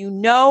books so you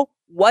know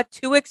what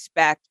to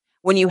expect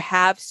when you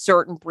have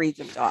certain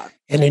breeds of dogs.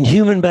 And in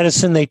human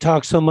medicine, they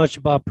talk so much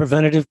about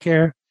preventative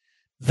care.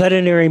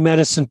 Veterinary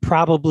medicine,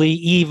 probably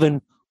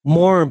even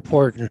more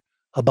important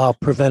about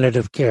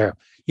preventative care.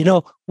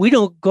 We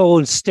don't go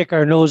and stick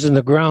our nose in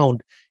the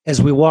ground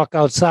as we walk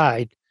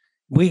outside.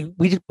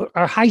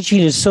 Our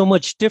hygiene is so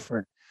much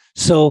different.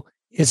 So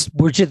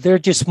they're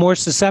just more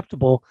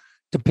susceptible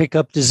to pick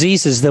up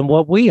diseases than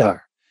what we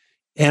are.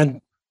 And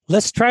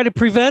let's try to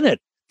prevent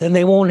it. Then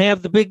they won't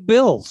have the big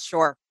bills.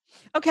 Sure.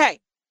 Okay.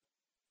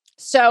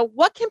 So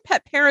what can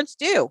pet parents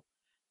do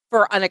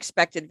for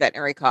unexpected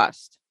veterinary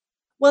costs?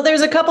 Well,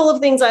 there's a couple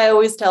of things I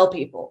always tell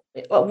people.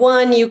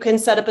 One, you can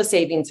set up a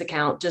savings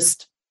account.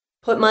 Just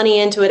put money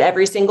into it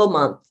every single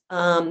month.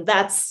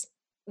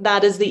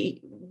 That is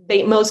the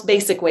most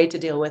basic way to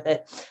deal with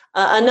it.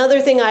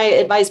 Another thing I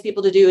advise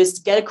people to do is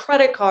to get a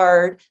credit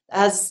card that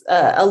has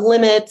a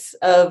limit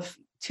of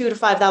 $2,000 to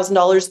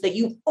 $5,000 that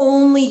you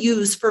only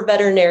use for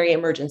veterinary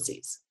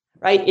emergencies,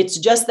 right? It's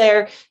just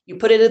there. You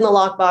put it in the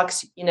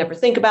lockbox. You never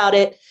think about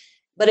it,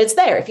 but it's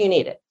there if you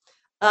need it.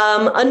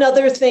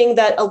 Another thing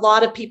that a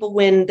lot of people,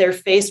 when they're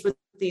faced with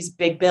these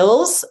big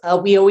bills,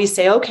 we always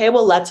say, okay,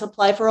 well, let's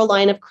apply for a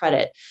line of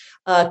credit.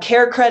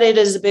 Care Credit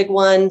is a big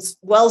one.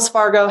 Wells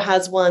Fargo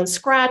has one.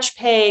 Scratch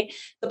Pay.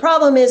 The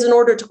problem is, in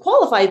order to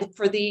qualify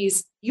for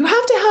these, you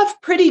have to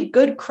have pretty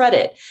good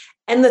credit.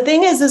 And the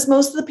thing is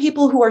most of the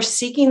people who are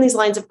seeking these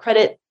lines of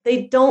credit,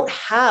 they don't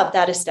have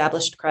that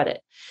established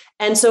credit.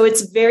 And so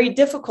it's very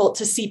difficult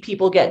to see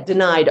people get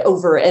denied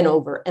over and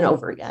over and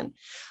over again.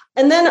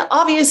 And then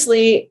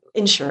obviously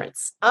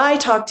insurance. I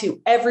talk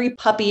to every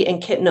puppy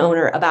and kitten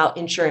owner about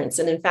insurance.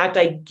 And in fact,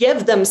 I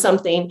give them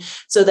something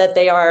so that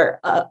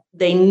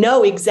they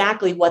know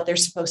exactly what they're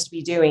supposed to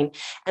be doing.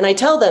 And I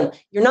tell them,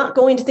 you're not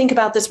going to think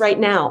about this right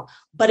now,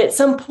 but at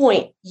some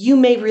point you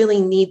may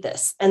really need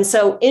this. And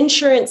so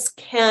insurance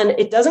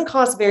it doesn't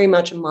cost very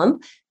much a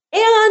month,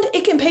 and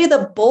it can pay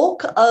the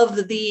bulk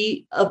of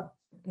the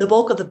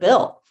bulk of the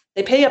bill.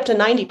 They pay up to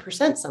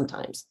 90%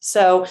 sometimes.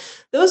 So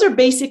those are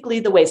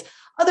basically the ways.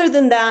 Other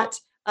than that,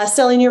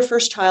 selling your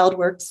first child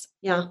works.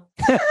 Yeah.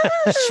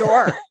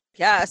 Sure.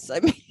 Yes. I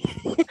mean,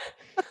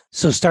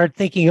 so start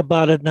thinking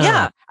about it now.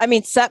 Yeah. I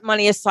mean, set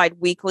money aside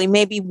weekly,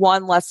 maybe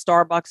one less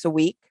Starbucks a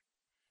week.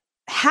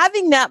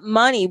 Having that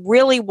money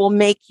really will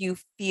make you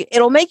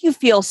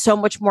feel so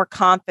much more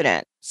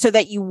confident so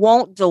that you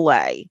won't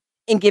delay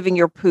in giving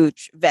your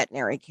pooch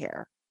veterinary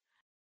care.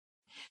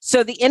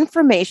 So the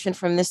information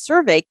from this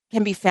survey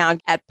can be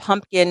found at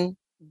pumpkin.care.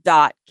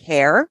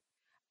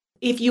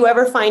 If you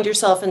ever find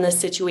yourself in this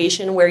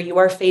situation where you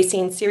are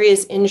facing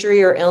serious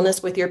injury or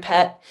illness with your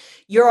pet,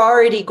 you're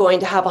already going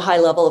to have a high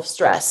level of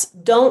stress.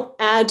 Don't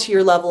add to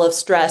your level of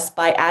stress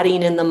by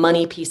adding in the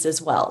money piece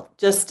as well.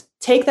 Just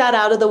take that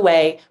out of the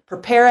way,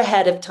 prepare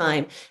ahead of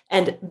time,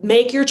 and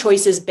make your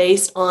choices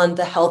based on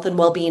the health and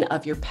well-being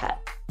of your pet.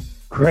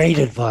 Great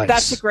advice.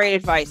 That's a great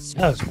advice.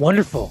 That was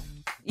wonderful.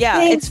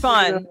 Yeah, it's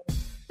fun.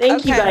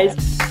 Thank you, guys.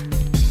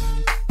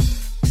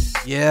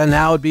 Yeah,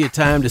 now would be a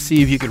time to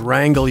see if you could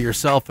wrangle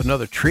yourself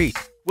another treat.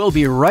 We'll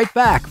be right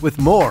back with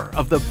more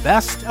of the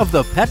best of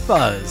the Pet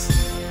Buzz.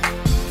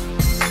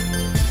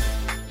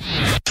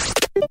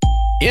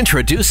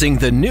 Introducing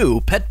the new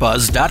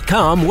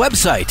PetBuzz.com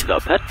website.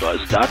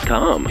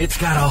 ThePetBuzz.com. It's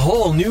got a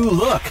whole new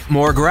look.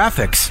 More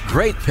graphics,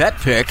 great pet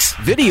pics,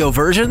 video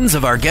versions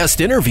of our guest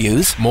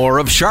interviews, more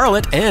of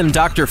Charlotte and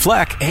Dr.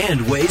 Fleck,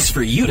 and ways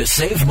for you to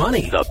save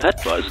money.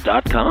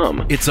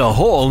 ThePetBuzz.com. It's a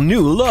whole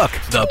new look.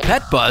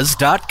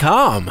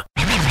 ThePetBuzz.com.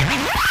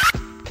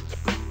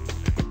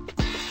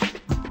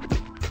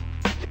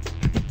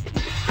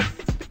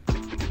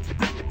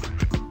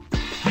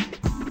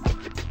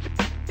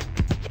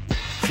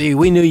 See,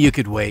 we knew you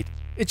could wait.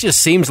 It just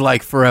seems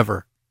like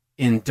forever.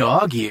 In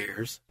dog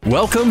years.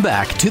 Welcome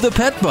back to the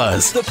Pet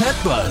Buzz. The Pet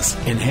Buzz,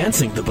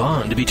 enhancing the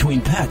bond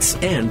between pets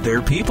and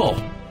their people.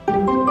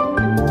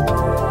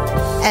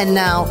 And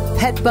now,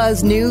 Pet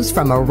Buzz news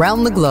from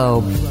around the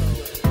globe.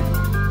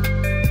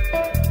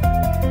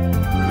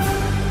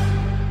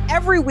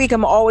 Every week,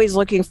 I'm always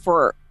looking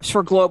for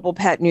global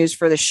pet news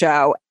for the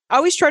show. I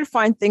always try to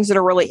find things that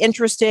are really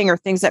interesting or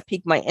things that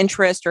pique my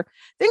interest or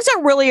things that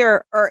really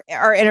are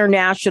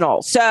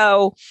international.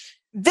 So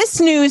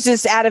this news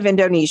is out of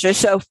Indonesia.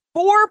 So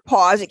Four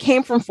Paws, it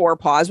came from Four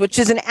Paws, which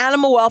is an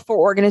animal welfare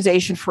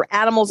organization for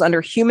animals under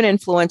human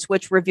influence,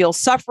 which reveals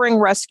suffering,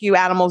 rescue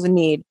animals in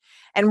need,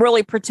 and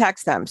really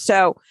protects them.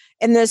 So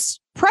in this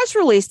press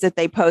release that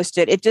they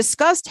posted, it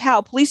discussed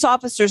how police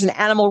officers and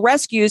animal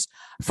rescues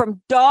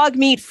from dog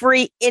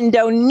meat-free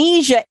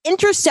Indonesia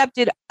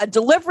intercepted a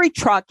delivery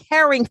truck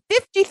carrying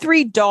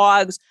 53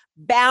 dogs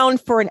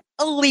bound for an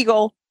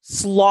illegal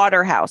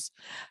slaughterhouse.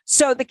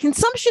 So the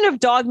consumption of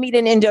dog meat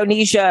in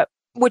Indonesia,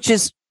 which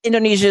is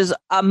Indonesia's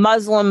a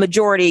Muslim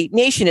majority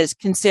nation, is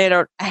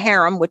considered a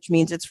haram, which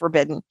means it's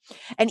forbidden.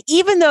 And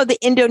even though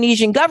the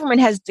Indonesian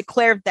government has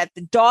declared that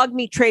the dog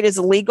meat trade is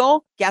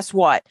illegal, guess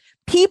what?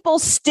 People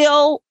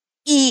still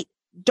eat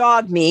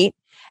dog meat,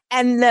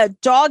 and the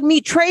dog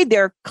meat trade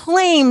there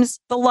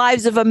claims the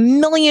lives of 1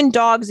 million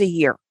dogs a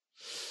year.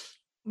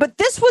 But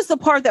this was the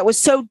part that was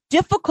so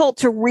difficult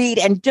to read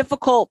and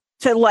difficult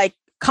to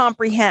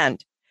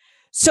comprehend.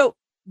 So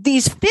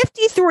these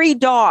 53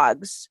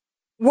 dogs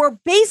were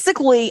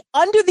basically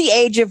under the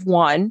age of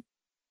 1.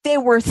 They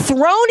were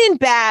thrown in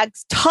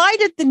bags,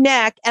 tied at the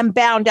neck, and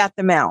bound at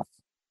the mouth.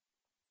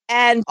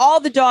 And all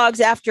the dogs,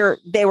 after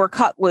they were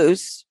cut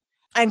loose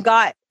and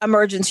got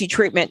emergency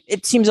treatment,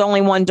 it seems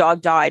only one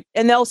dog died.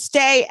 And they'll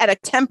stay at a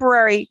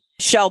temporary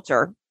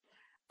shelter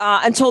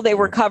until they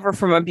recover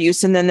from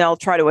abuse, and then they'll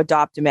try to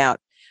adopt him out.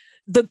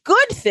 The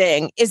good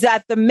thing is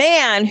that the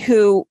man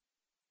who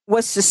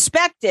was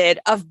suspected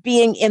of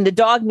being in the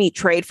dog meat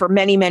trade for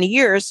many, many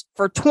years,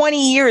 for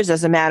 20 years,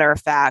 as a matter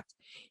of fact,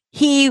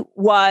 he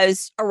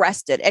was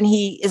arrested, and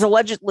he is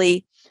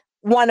allegedly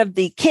one of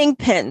the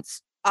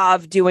kingpins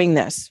of doing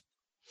this.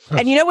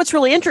 And you know what's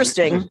really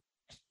interesting?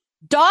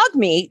 Dog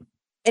meat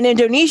in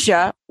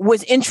Indonesia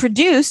was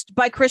introduced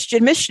by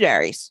Christian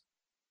missionaries.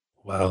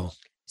 Wow.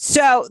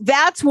 So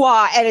that's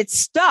why, and it's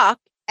stuck.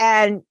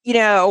 And,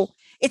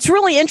 it's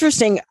really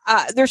interesting.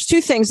 There's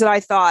two things that I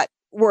thought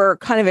were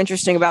kind of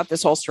interesting about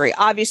this whole story.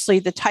 Obviously,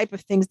 the type of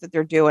things that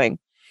they're doing.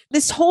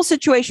 This whole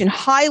situation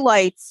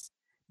highlights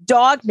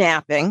dog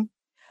napping,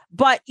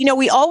 But,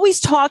 we always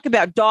talk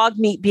about dog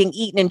meat being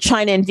eaten in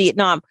China and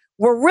Vietnam,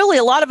 where really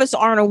a lot of us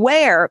aren't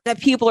aware that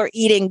people are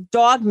eating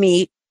dog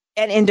meat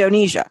in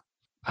Indonesia.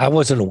 I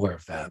wasn't aware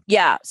of that.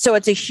 Yeah. So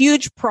it's a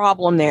huge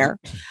problem there.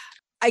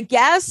 I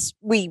guess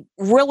we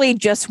really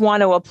just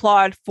want to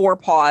applaud Four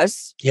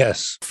Paws.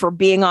 Yes. For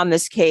being on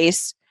this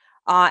case.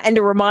 And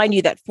to remind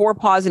you that Four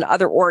Paws and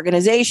other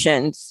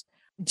organizations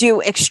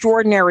do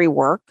extraordinary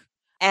work,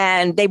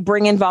 and they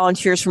bring in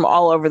volunteers from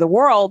all over the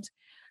world.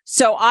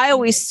 So I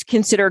always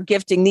consider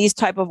gifting these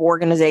type of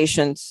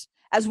organizations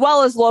as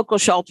well as local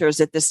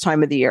shelters at this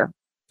time of the year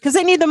because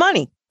they need the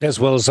money. As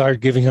well as our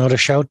giving out a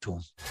shout to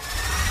them.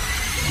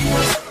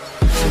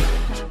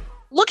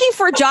 Looking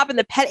for a job in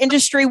the pet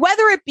industry,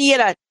 whether it be at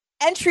an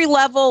entry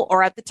level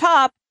or at the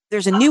top,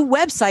 there's a new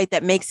website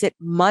that makes it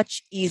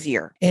much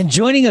easier. And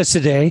joining us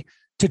today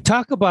to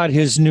talk about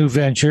his new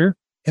venture,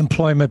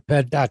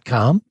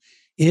 employmentpet.com,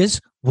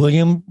 is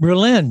William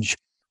Rilenge.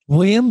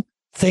 William,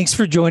 thanks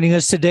for joining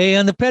us today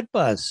on the Pet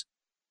Buzz.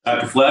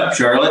 Dr. Fleck,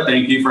 Charlotte,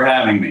 thank you for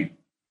having me.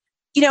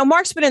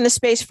 Mark's been in the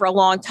space for a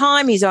long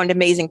time. He's owned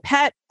amazing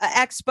pet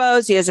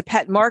expos. He has a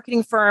pet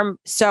marketing firm.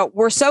 So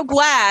we're so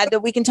glad that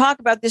we can talk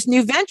about this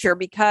new venture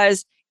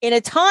because in a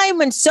time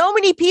when so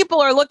many people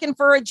are looking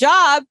for a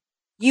job,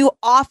 you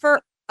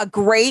offer a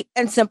great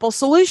and simple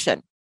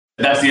solution.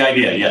 That's the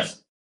idea,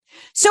 yes.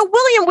 So,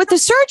 William, with the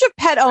surge of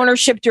pet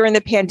ownership during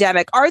the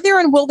pandemic, are there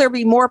and will there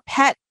be more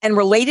pet and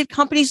related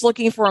companies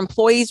looking for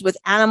employees with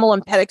animal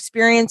and pet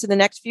experience in the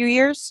next few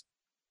years?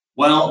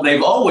 Well,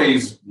 they've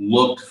always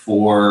looked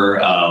for,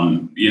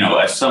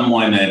 as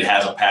someone that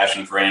has a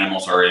passion for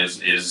animals or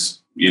is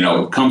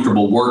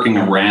comfortable working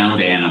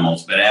around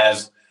animals. But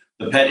as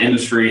the pet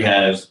industry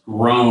has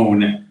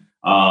grown,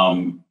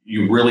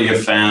 you really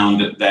have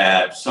found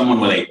that someone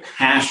with a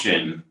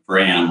passion for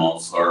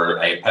animals or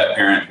a pet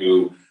parent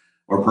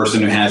or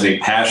person who has a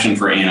passion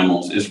for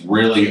animals is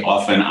really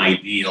often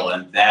ideal.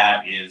 And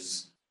that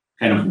is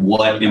kind of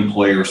what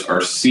employers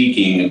are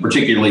seeking,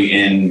 particularly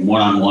in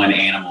one-on-one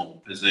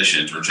animal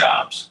positions or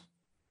jobs.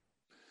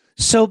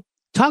 So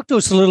talk to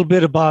us a little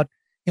bit about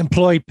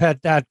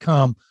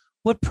employpet.com.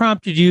 What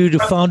prompted you to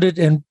found it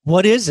and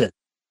what is it?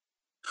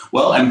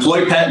 Well,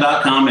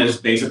 employpet.com is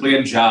basically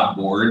a job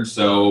board.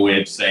 So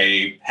it's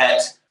a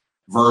pet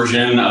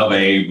version of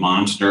a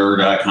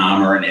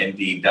monster.com or an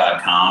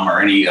indeed.com or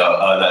any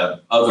other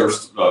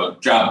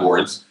job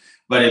boards,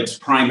 but it's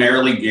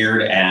primarily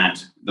geared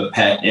at the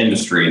pet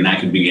industry. And that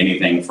could be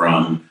anything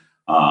from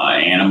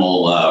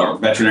animal or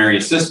veterinary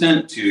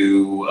assistant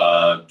to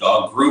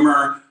dog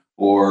groomer,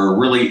 or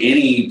really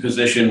any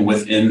position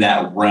within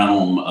that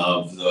realm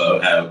of the,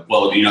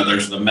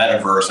 there's the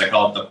metaverse. I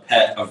call it the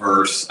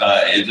pet-averse.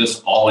 It's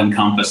just all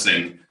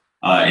encompassing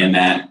in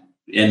that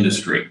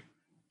industry.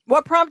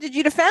 What prompted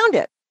you to found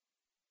it?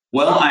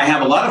 Well, I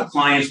have a lot of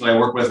clients that I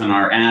work with in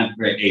our ad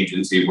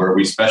agency where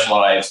we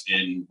specialize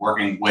in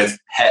working with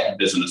pet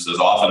businesses,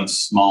 often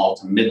small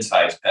to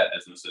mid-sized pet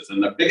businesses.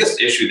 And the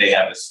biggest issue they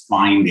have is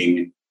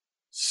finding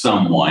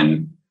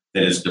someone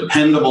that is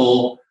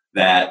dependable,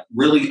 that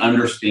really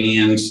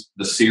understands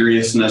the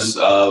seriousness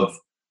of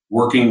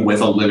working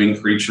with a living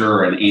creature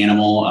or an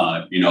animal.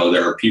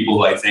 There are people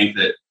who I think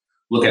that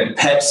look at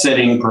pet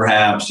sitting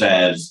perhaps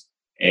as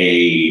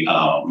a,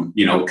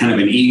 kind of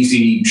an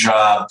easy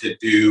job to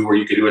do, or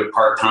you could do it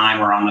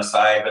part-time or on the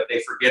side, but they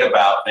forget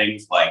about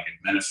things like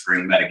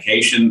administering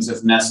medications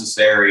if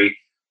necessary,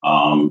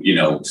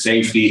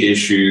 safety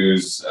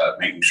issues,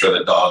 making sure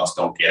that dogs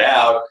don't get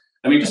out.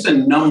 I mean, just a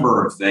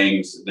number of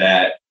things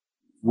that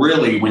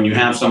really, when you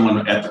have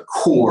someone at the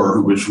core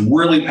who is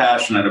really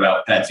passionate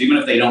about pets, even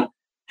if they don't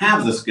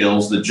have the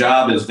skills, the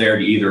job is there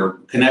to either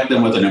connect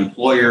them with an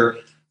employer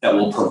that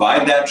will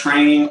provide that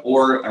training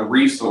or a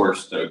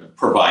resource to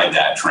provide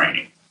that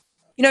training.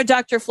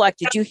 Dr. Fleck,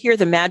 did you hear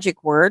the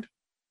magic word?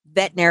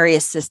 Veterinary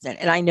assistant.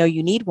 And I know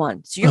you need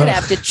one. So you're going to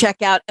have to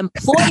check out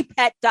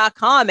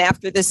employpet.com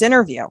after this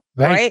interview,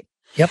 right?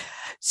 Yep.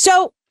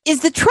 So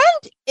is the trend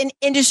in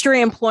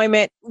industry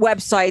employment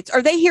websites,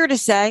 are they here to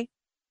stay?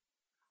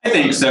 I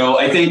think so.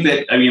 I think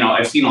that,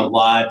 I've seen a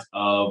lot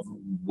of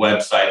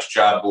websites,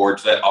 job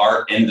boards that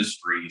are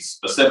industry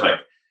specific.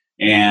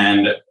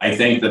 And I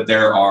think that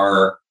there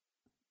are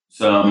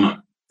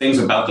some things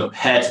about the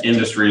pet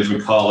industry, as we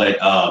call it,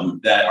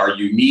 that are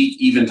unique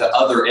even to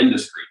other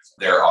industries.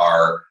 There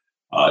are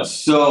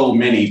so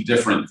many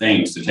different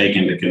things to take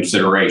into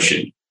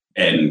consideration,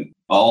 and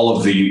all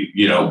of the,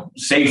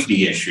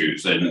 safety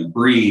issues and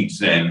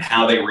breeds and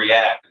how they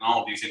react and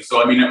all of these things.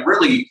 So,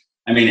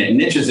 it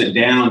niches it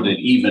down to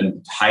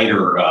even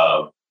tighter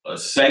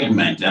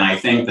segment. And I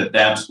think that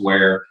that's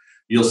where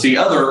you'll see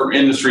other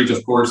industries,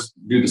 of course,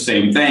 do the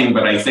same thing.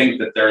 But I think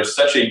that there is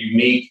such a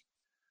unique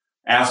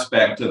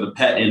aspect to the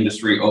pet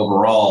industry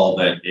overall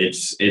that it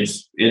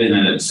in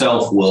and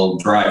itself will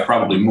drive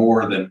probably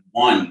more than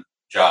one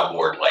job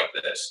board like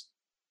this.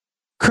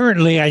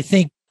 Currently, I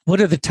think, what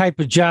are the type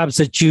of jobs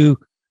that you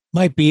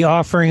might be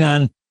offering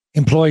on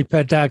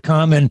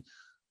employpet.com, and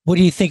what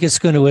do you think it's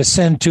going to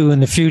ascend to in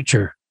the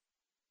future?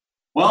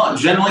 Well,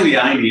 generally, the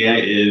idea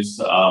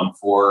is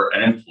for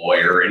an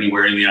employer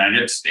anywhere in the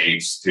United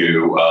States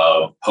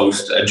to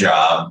post a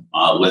job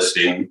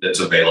listing that's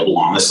available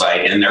on the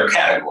site in their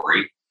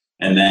category.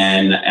 And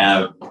then,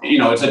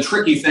 it's a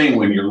tricky thing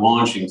when you're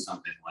launching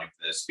something like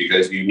this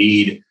because you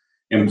need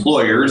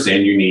employers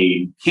and you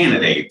need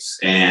candidates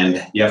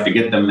and you have to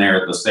get them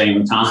there at the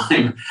same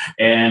time.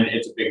 And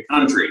it's a big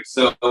country.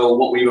 So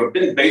what we have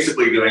been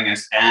basically doing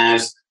is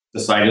as the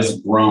site has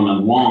grown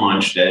and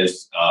launched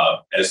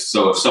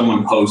so if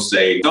someone posts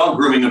a dog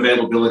grooming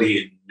availability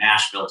in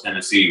Nashville,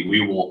 Tennessee,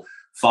 we will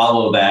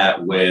follow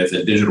that with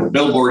a digital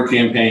billboard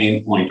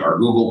campaign, point our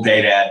Google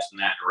paid ads in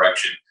that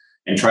direction,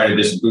 and try to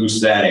just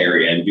boost that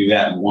area and do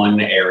that one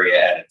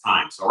area at a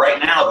time. So right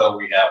now, though,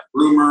 we have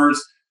groomers,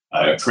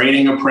 a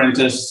training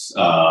apprentice,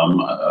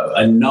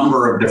 a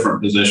number of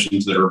different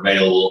positions that are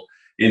available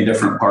in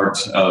different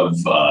parts of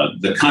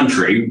the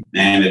country,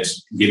 and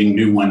it's getting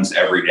new ones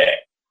every day.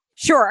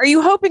 Sure. Are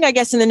you hoping, I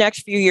guess, in the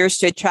next few years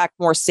to attract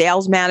more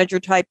sales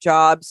manager type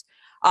jobs?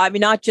 I mean,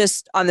 not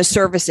just on the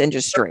service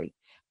industry,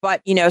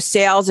 but,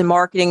 sales and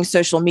marketing,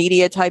 social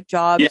media type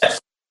jobs? Yes.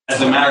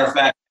 As a matter of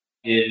fact,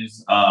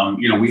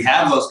 we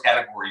have those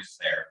categories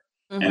there.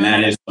 Mm-hmm. And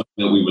that is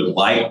something that we would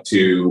like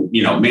to,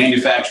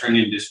 manufacturing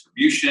and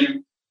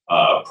distribution,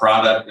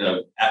 product,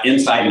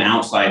 inside and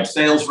outside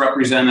sales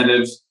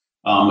representatives,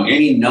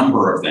 any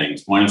number of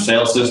things, point of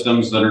sale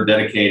systems that are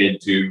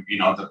dedicated to,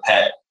 the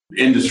pet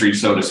industry,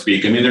 so to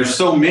speak. I mean, there's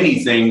so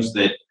many things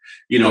that,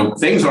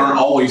 things aren't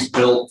always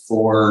built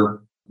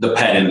for the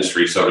pet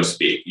industry, so to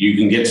speak. You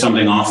can get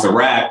something off the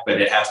rack,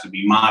 but it has to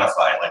be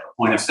modified, like a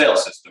point of sale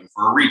system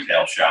for a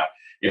retail shop.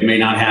 It may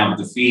not have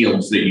the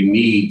fields that you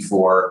need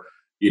for,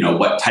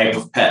 what type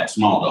of pet,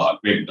 small dog,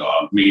 big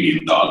dog,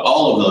 medium dog,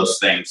 all of those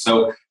things.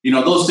 So,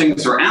 those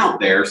things are out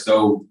there.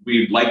 So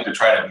we'd like to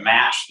try to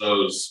match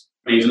those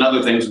things and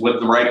other things with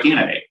the right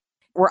candidate.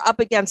 We're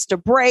up against a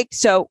break.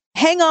 So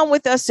hang on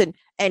with us and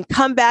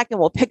come back and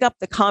we'll pick up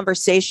the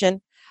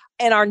conversation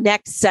in our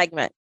next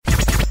segment.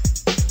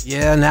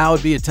 Yeah, now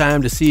would be a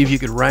time to see if you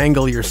could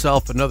wrangle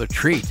yourself another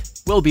treat.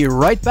 We'll be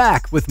right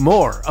back with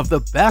more of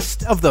the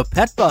best of the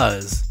Pet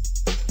Buzz.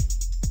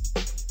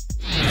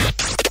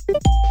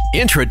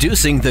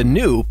 Introducing the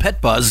new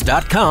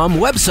PetBuzz.com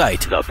website.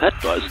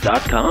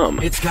 ThePetBuzz.com.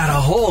 It's got a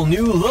whole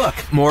new look.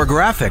 More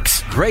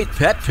graphics, great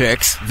pet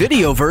pics,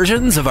 video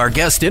versions of our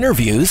guest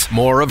interviews,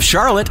 more of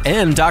Charlotte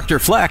and Dr.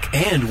 Fleck,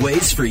 and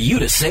ways for you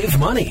to save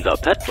money.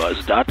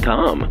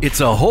 ThePetBuzz.com. It's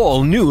a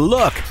whole new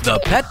look.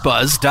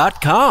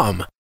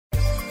 ThePetBuzz.com.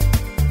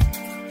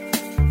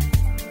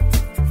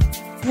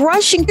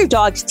 Brushing your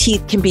dog's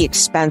teeth can be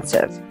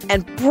expensive,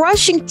 and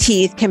brushing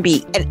teeth can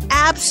be an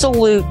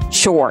absolute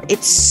chore.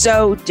 It's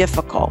so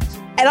difficult.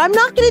 And I'm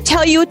not going to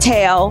tell you a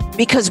tale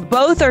because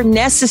both are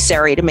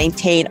necessary to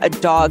maintain a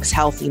dog's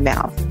healthy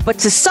mouth. But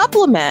to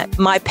supplement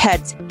my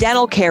pet's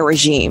dental care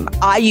regime,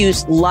 I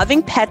use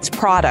Loving Pets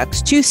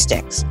Products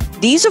toothsticks.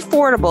 These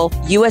affordable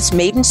U.S.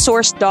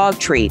 maiden-sourced dog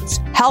treats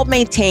help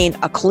maintain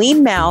a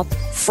clean mouth,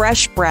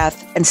 fresh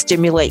breath, and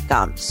stimulate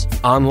gums.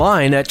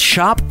 Online at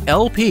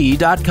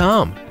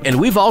shoplp.com. And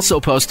we've also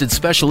posted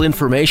special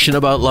information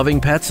about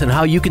loving pets and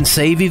how you can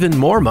save even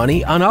more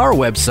money on our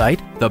website,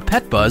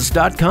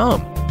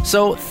 thepetbuzz.com.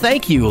 So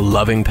thank you,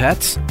 Loving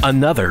Pets,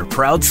 another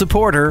proud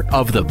supporter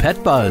of the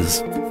Pet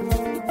Buzz.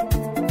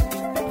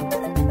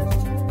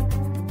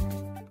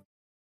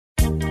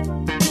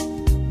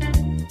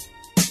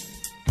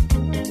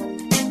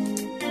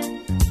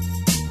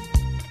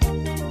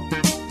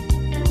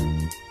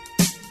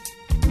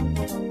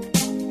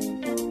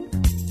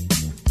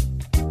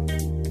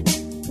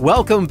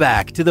 Welcome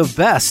back to the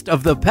best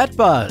of the Pet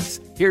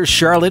Buzz. Here's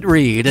Charlotte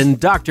Reed and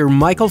Dr.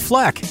 Michael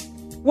Fleck.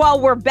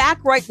 Well, we're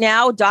back right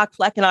now. Doc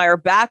Fleck and I are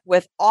back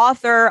with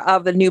author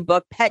of the new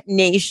book, Pet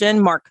Nation,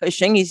 Mark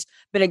Cushing. He's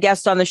been a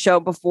guest on the show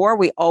before.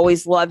 We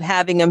always love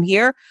having him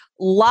here.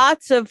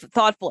 Lots of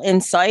thoughtful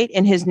insight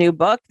in his new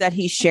book that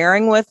he's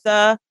sharing with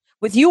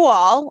you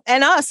all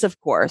and us, of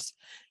course.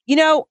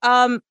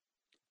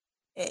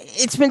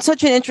 It's been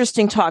such an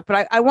interesting talk,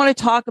 but I want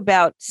to talk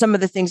about some of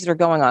the things that are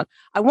going on.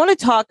 I want to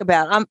talk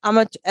about, I'm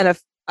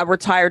a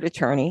retired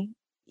attorney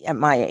at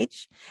my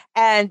age,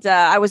 and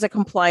I was a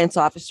compliance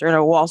officer in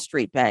a Wall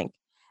Street bank.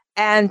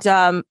 And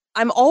I'm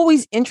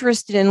always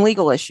interested in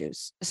legal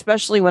issues,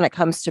 especially when it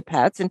comes to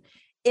pets. And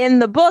in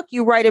the book,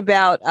 you write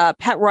about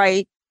pet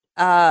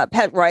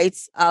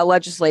rights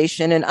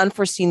legislation and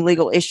unforeseen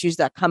legal issues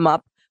that come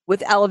up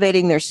with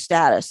elevating their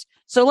status.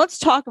 So let's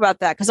talk about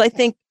that, because I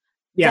think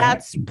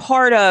that's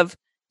part of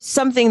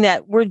something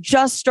that we're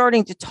just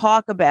starting to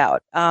talk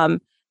about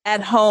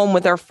at home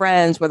with our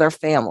friends, with our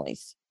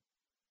families.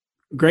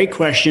 Great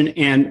question.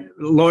 And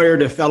lawyer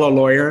to fellow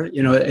lawyer,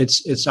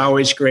 it's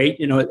always great.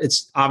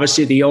 It's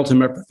obviously the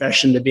ultimate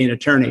profession to be an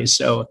attorney.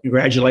 So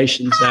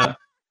congratulations. I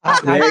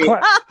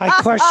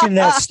question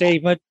that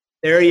statement.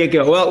 There you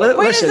go. Well,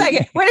 listen.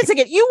 Wait a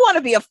second. You want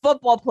to be a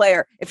football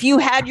player. If you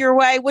had your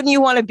way, wouldn't you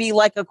want to be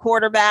like a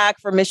quarterback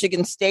for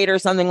Michigan State or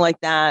something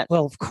like that?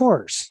 Well, of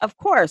course. Of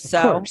course.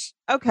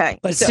 Okay.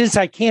 But since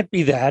I can't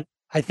be that,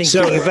 I think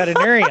being a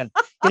veterinarian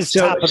is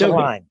top of the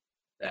line.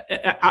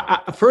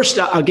 First,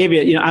 I'll give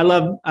you, I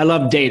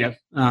love data,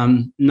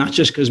 not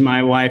just because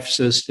my wife's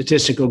a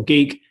statistical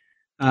geek,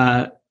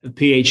 a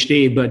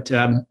PhD, but,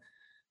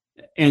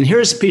 and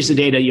here's a piece of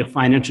data you'll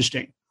find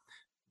interesting.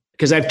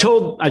 Because I've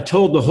told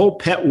the whole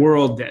pet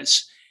world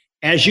this.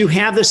 As you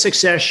have the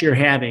success you're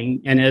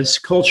having, and as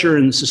culture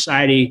and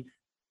society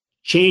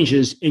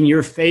changes in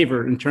your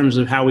favor in terms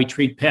of how we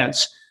treat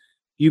pets,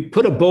 you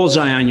put a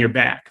bullseye on your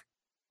back,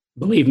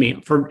 believe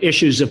me, for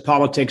issues of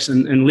politics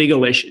and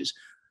legal issues.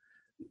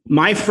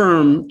 My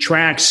firm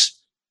tracks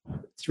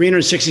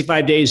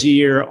 365 days a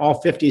year,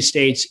 all 50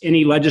 states,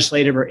 any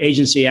legislative or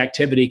agency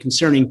activity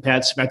concerning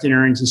pets,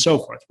 veterinarians, and so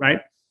forth,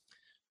 right?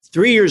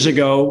 3 years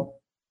ago,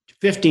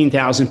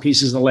 15,000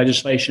 pieces of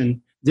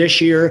legislation.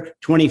 This year,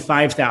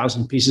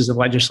 25,000 pieces of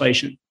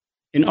legislation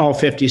in all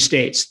 50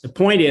 states. The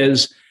point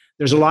is,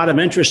 there's a lot of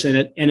interest in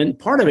it. And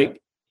part of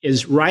it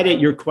is right at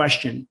your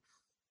question.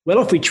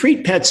 Well, if we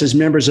treat pets as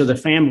members of the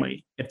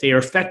family, if they are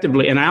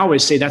effectively, and I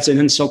always say that's an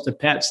insult to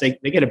pets, they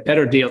get a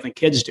better deal than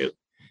kids do.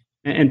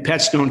 And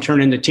pets don't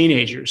turn into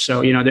teenagers.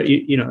 So, they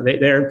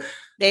don't?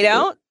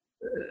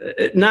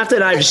 Not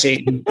that I've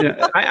seen.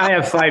 I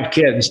have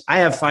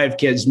 5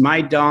 kids.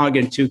 My dog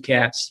and 2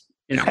 cats.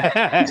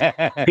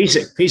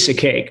 Piece of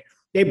cake.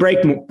 They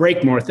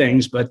break more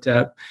things, but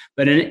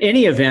in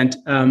any event,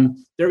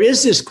 there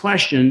is this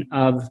question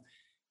of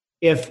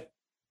if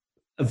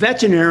a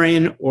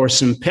veterinarian or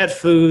some pet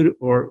food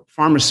or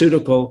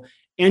pharmaceutical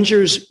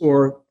injures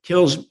or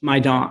kills my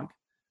dog.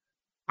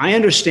 I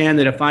understand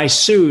that if I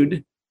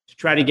sued to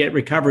try to get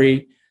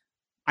recovery,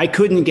 I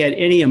couldn't get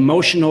any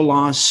emotional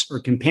loss or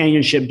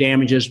companionship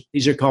damages.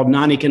 These are called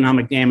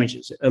non-economic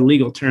damages, a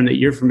legal term that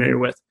you're familiar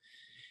with.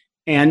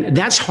 And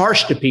that's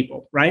harsh to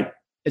people, right?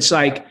 It's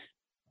like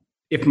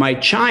if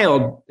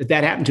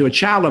that happened to a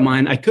child of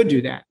mine, I could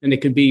do that. And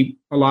it could be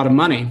a lot of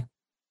money.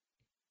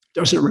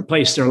 Doesn't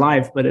replace their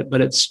life, but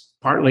it's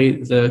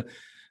partly the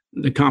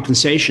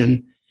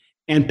compensation.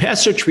 And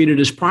pets are treated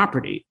as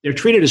property. They're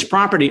treated as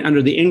property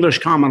under the English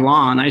common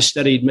law. And I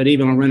studied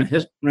medieval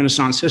and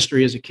Renaissance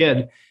history as a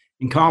kid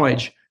in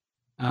college.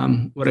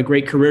 What a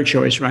great career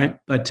choice, right?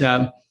 But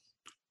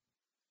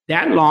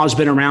that law has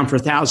been around for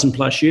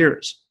 1,000+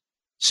 years.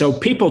 So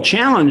people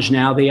challenge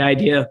now the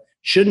idea,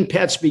 shouldn't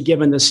pets be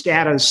given the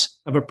status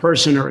of a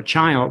person or a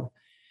child?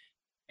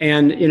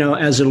 And,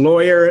 as a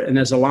lawyer and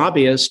as a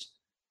lobbyist,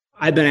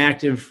 I've been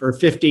active for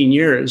 15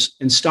 years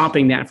in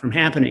stopping that from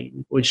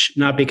happening, which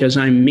not because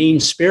I'm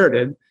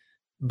mean-spirited,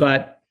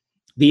 but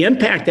the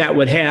impact that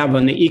would have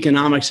on the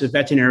economics of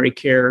veterinary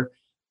care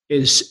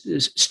is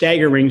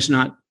staggering, is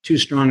not too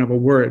strong of a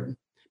word.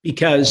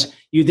 Because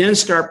you then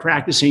start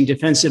practicing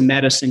defensive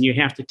medicine. You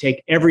have to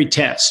take every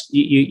test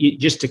you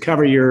just to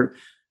cover your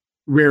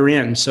rear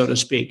end, so to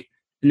speak.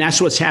 And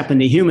that's what's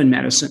happened to human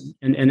medicine.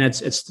 And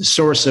it's the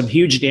source of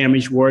huge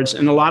damage wards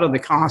and a lot of the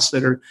costs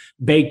that are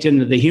baked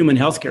into the human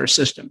healthcare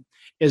system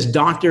is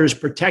doctors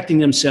protecting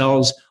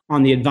themselves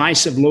on the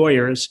advice of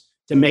lawyers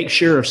to make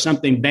sure if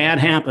something bad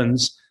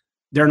happens,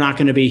 they're not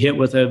going to be hit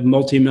with a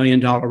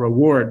multi-million-dollar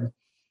reward.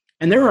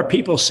 And there are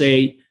people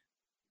say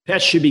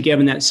pets should be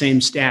given that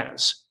same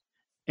status.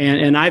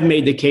 And I've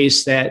made the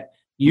case that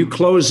you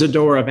close the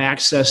door of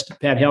access to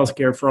pet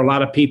healthcare for a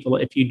lot of people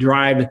if you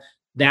drive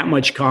that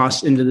much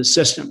cost into the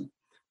system.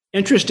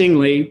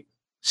 Interestingly,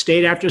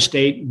 state after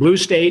state, blue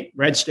state,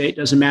 red state,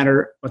 doesn't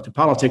matter what the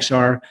politics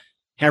are,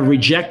 have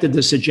rejected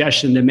the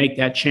suggestion to make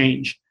that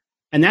change.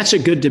 And that's a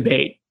good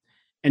debate.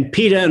 And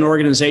PETA and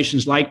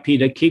organizations like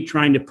PETA keep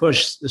trying to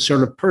push the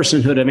sort of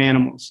personhood of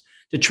animals,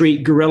 to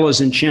treat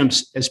gorillas and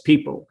chimps as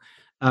people,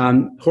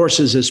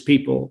 horses as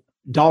people,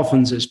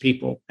 dolphins as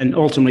people, and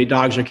ultimately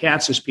dogs or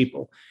cats as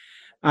people.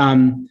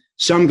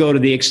 Some go to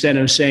the extent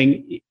of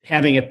saying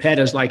having a pet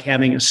is like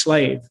having a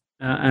slave,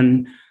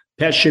 and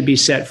pets should be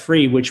set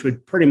free, which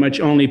would pretty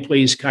much only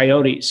please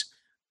coyotes,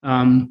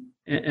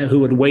 who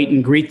would wait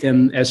and greet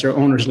them as their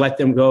owners let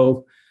them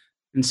go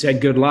and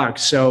said good luck.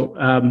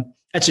 So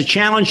that's a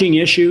challenging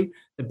issue.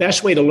 The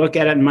best way to look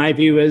at it, in my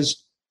view,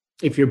 is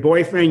if your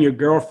boyfriend, your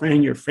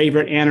girlfriend, your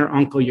favorite aunt or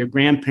uncle, your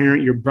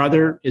grandparent, your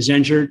brother is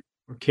injured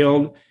or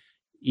killed,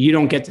 you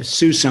don't get to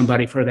sue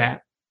somebody for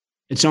that.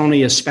 It's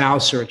only a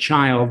spouse or a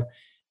child.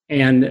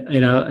 And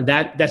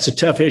that's a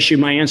tough issue.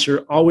 My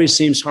answer always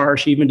seems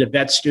harsh, even to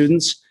vet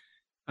students.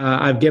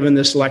 I've given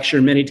this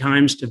lecture many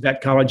times to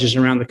vet colleges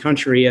around the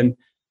country, and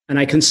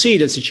I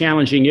concede it's a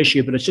challenging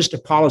issue, but it's just a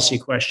policy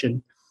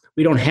question.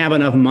 We don't have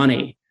enough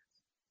money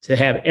to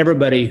have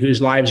everybody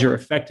whose lives are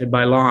affected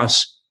by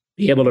loss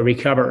be able to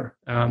recover.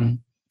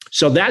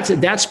 So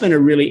that's been a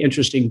really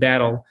interesting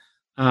battle.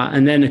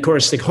 And then, of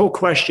course, the whole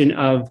question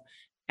of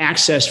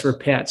access for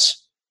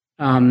pets.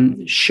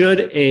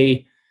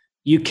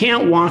 You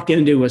can't walk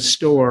into a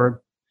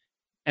store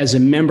as a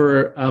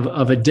member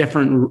of a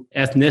different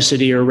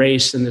ethnicity or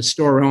race than the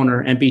store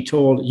owner and be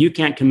told you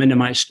can't come into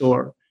my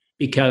store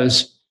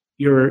because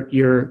you're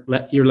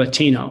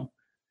Latino.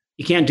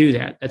 You can't do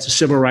that. That's a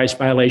civil rights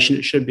violation.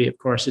 It should be, of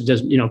course. It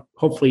doesn't,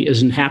 hopefully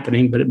isn't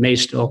happening, but it may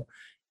still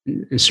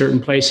in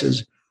certain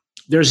places.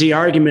 There's the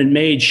argument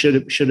made,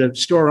 should a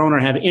store owner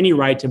have any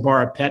right to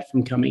bar a pet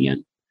from coming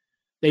in?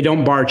 They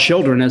don't bar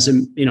children, as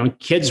in,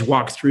 kids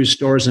walk through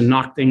stores and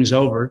knock things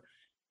over.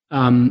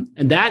 And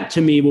that,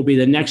 to me, will be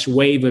the next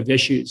wave of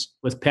issues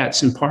with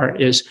pets, in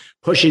part, is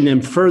pushing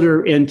them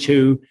further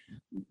into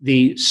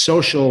the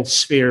social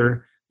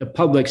sphere, the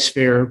public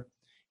sphere,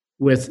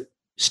 with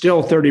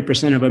still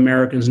 30% of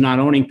Americans not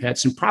owning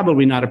pets and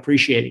probably not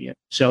appreciating it.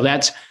 So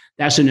that's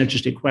an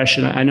interesting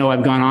question. I know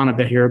I've gone on a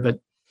bit here, but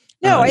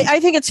no, I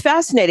think it's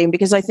fascinating,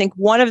 because I think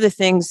one of the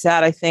things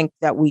that I think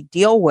that we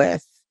deal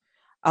with,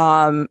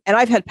 and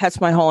I've had pets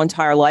my whole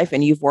entire life,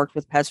 and you've worked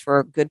with pets for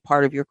a good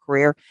part of your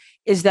career,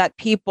 is that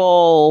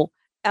people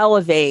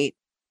elevate,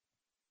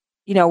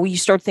 you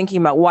start thinking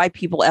about why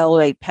people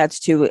elevate pets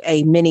to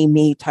a mini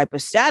me type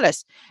of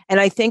status. And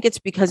I think it's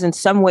because in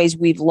some ways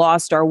we've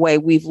lost our way.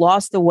 We've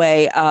lost the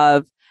way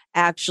of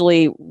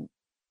actually,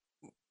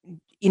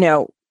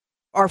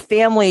 our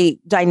family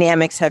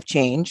dynamics have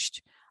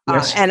changed.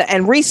 Yes.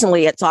 And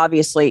recently, it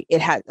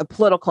had a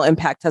political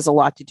impact, has a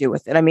lot to do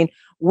with it. I mean,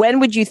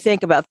 when would you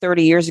think about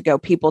 30 years ago,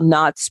 people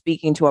not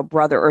speaking to a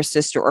brother or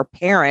sister or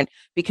parent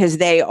because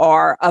they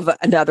are of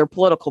another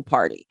political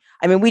party?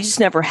 I mean, we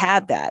just never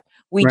had that.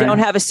 We don't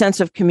have a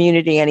sense of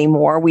community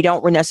anymore. We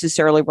don't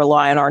necessarily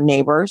rely on our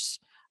neighbors.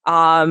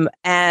 And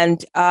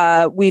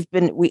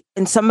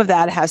some of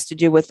that has to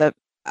do with the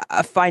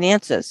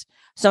finances.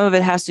 Some of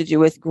it has to do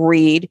with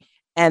greed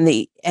and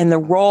the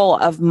role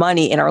of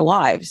money in our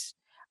lives.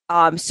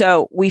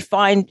 So we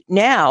find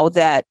now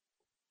that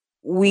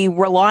we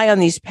rely on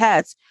these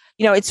pets.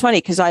 It's funny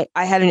because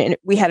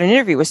we had an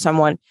interview with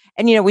someone,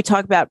 and we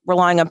talk about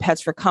relying on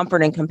pets for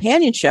comfort and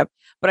companionship.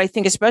 But I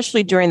think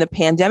especially during the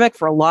pandemic,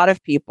 for a lot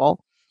of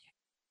people,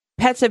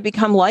 pets have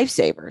become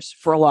lifesavers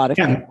for a lot of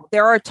people.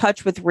 They're in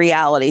touch with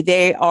reality.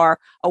 They are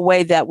a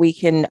way that we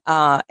can,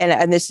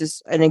 and this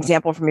is an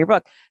example from your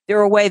book.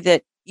 They're a way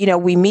that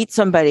we meet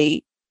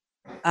somebody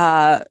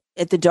at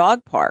the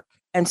dog park.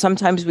 And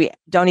sometimes we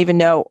don't even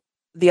know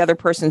the other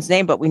person's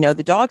name, but we know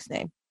the dog's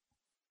name.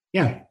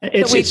 Yeah.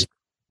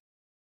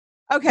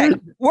 Okay.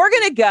 We're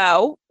going to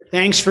go.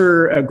 Thanks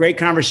for a great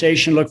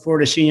conversation. Look forward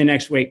to seeing you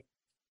next week.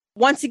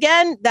 Once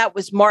again, that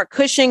was Mark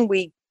Cushing.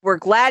 We're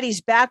glad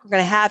he's back. We're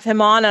going to have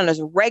him on as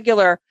a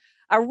regular,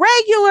 he'll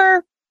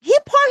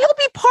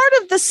be part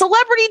of the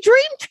celebrity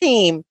dream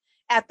team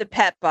at the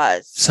Pet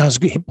Buzz. Sounds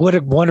good. What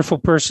a wonderful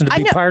person to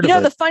be part of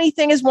it. The funny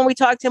thing is, when we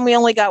talked to him, we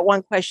only got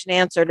one question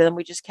answered, and then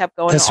we just kept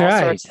going. Sorts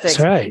of things. That's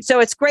right. So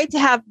it's great to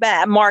have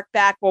Mark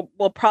back.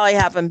 We'll probably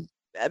have him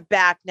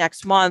back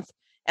next month,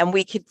 and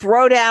we could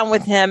throw down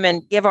with him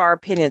and give our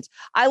opinions.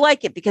 I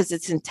like it because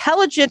it's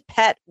intelligent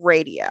pet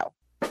radio.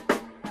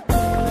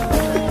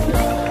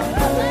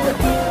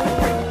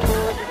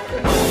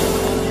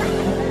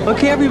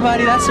 Okay,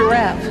 everybody, that's a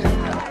wrap.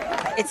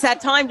 It's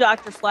that time,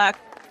 Dr. Fleck.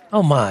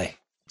 Oh, my.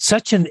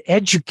 Such an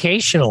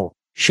educational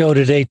show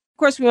today. Of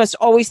course, we must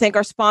always thank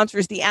our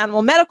sponsors, the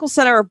Animal Medical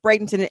Center of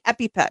Bradenton and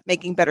EpiPet,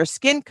 making better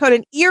skin, coat,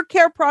 and ear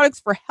care products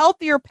for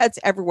healthier pets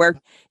everywhere.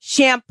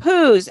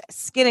 Shampoos,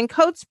 skin and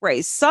coat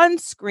sprays,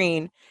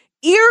 sunscreen,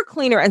 ear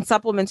cleaner, and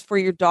supplements for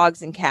your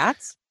dogs and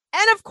cats.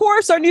 And of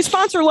course, our new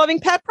sponsor, Loving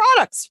Pet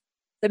Products,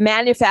 the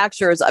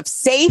manufacturers of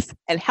safe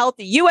and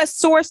healthy U.S.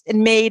 sourced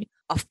and made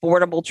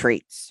affordable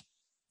treats.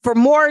 For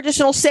more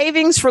additional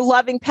savings for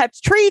Loving Pets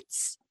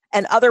treats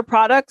and other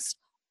products,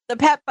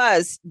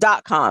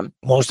 thepetbuzz.com.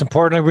 Most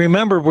importantly,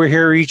 remember, we're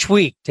here each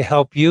week to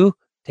help you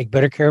take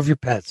better care of your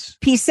pets.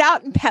 Peace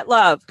out and pet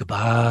love.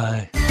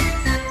 Goodbye.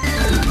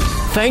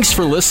 Thanks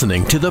for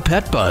listening to The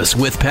Pet Buzz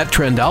with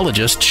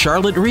Petrendologist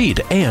Charlotte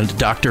Reed and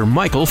Dr.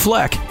 Michael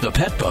Fleck. The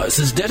Pet Buzz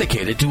is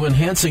dedicated to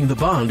enhancing the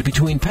bond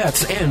between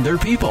pets and their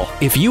people.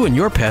 If you and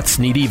your pets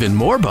need even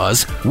more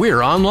buzz,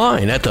 we're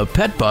online at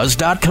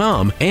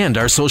thepetbuzz.com and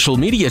our social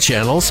media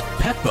channels,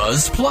 Pet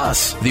Buzz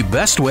Plus, the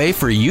best way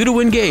for you to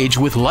engage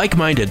with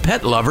like-minded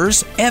pet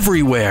lovers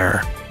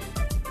everywhere.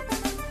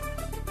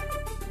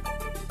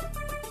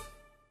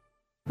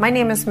 My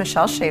name is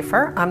Michelle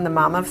Schaefer. I'm the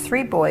mom of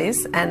 3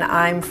 boys, and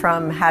I'm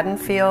from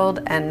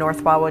Haddonfield and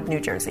North Wildwood, New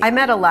Jersey. I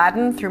met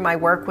Aladdin through my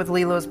work with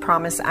Lilo's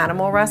Promise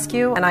Animal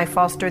Rescue, and I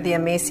foster the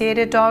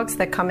emaciated dogs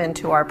that come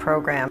into our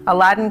program.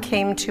 Aladdin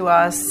came to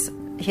us.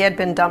 He had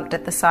been dumped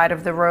at the side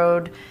of the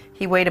road.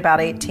 He weighed about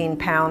 18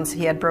 pounds.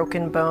 He had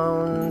broken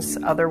bones,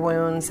 other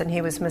wounds, and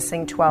he was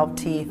missing 12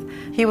 teeth.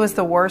 He was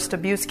the worst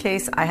abuse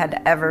case I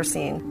had ever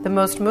seen. The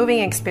most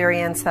moving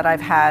experience that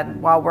I've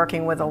had while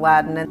working with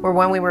Aladdin were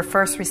when we were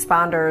first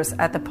responders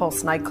at the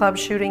Pulse nightclub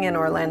shooting in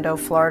Orlando,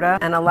 Florida,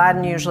 and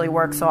Aladdin usually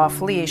works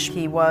off leash.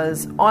 He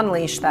was on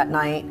leash that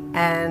night,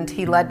 and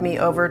he led me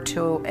over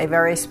to a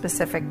very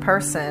specific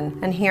person,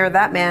 and here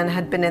that man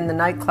had been in the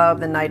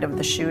nightclub the night of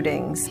the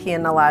shootings. He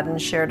and Aladdin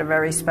shared a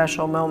very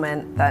special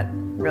moment that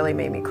really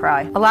made me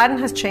cry. Aladdin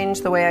has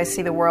changed the way I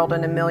see the world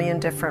in a million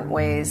different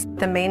ways.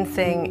 The main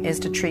thing is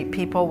to treat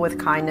people with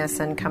kindness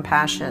and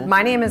compassion.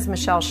 My name is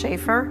Michelle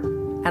Schaefer,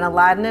 and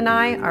Aladdin and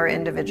I are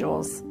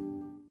individuals.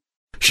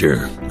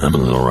 Sure, I'm a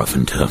little rough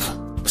and tough.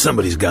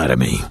 Somebody's gotta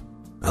be.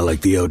 I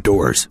like the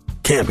outdoors.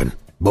 Camping,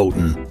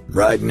 boating,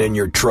 riding in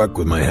your truck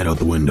with my head out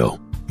the window.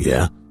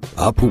 Yeah,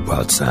 I'll poop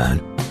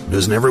outside.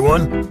 Doesn't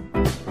everyone?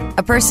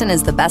 A person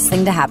is the best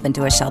thing to happen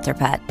to a shelter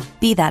pet.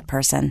 Be that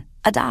person.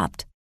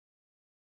 Adopt.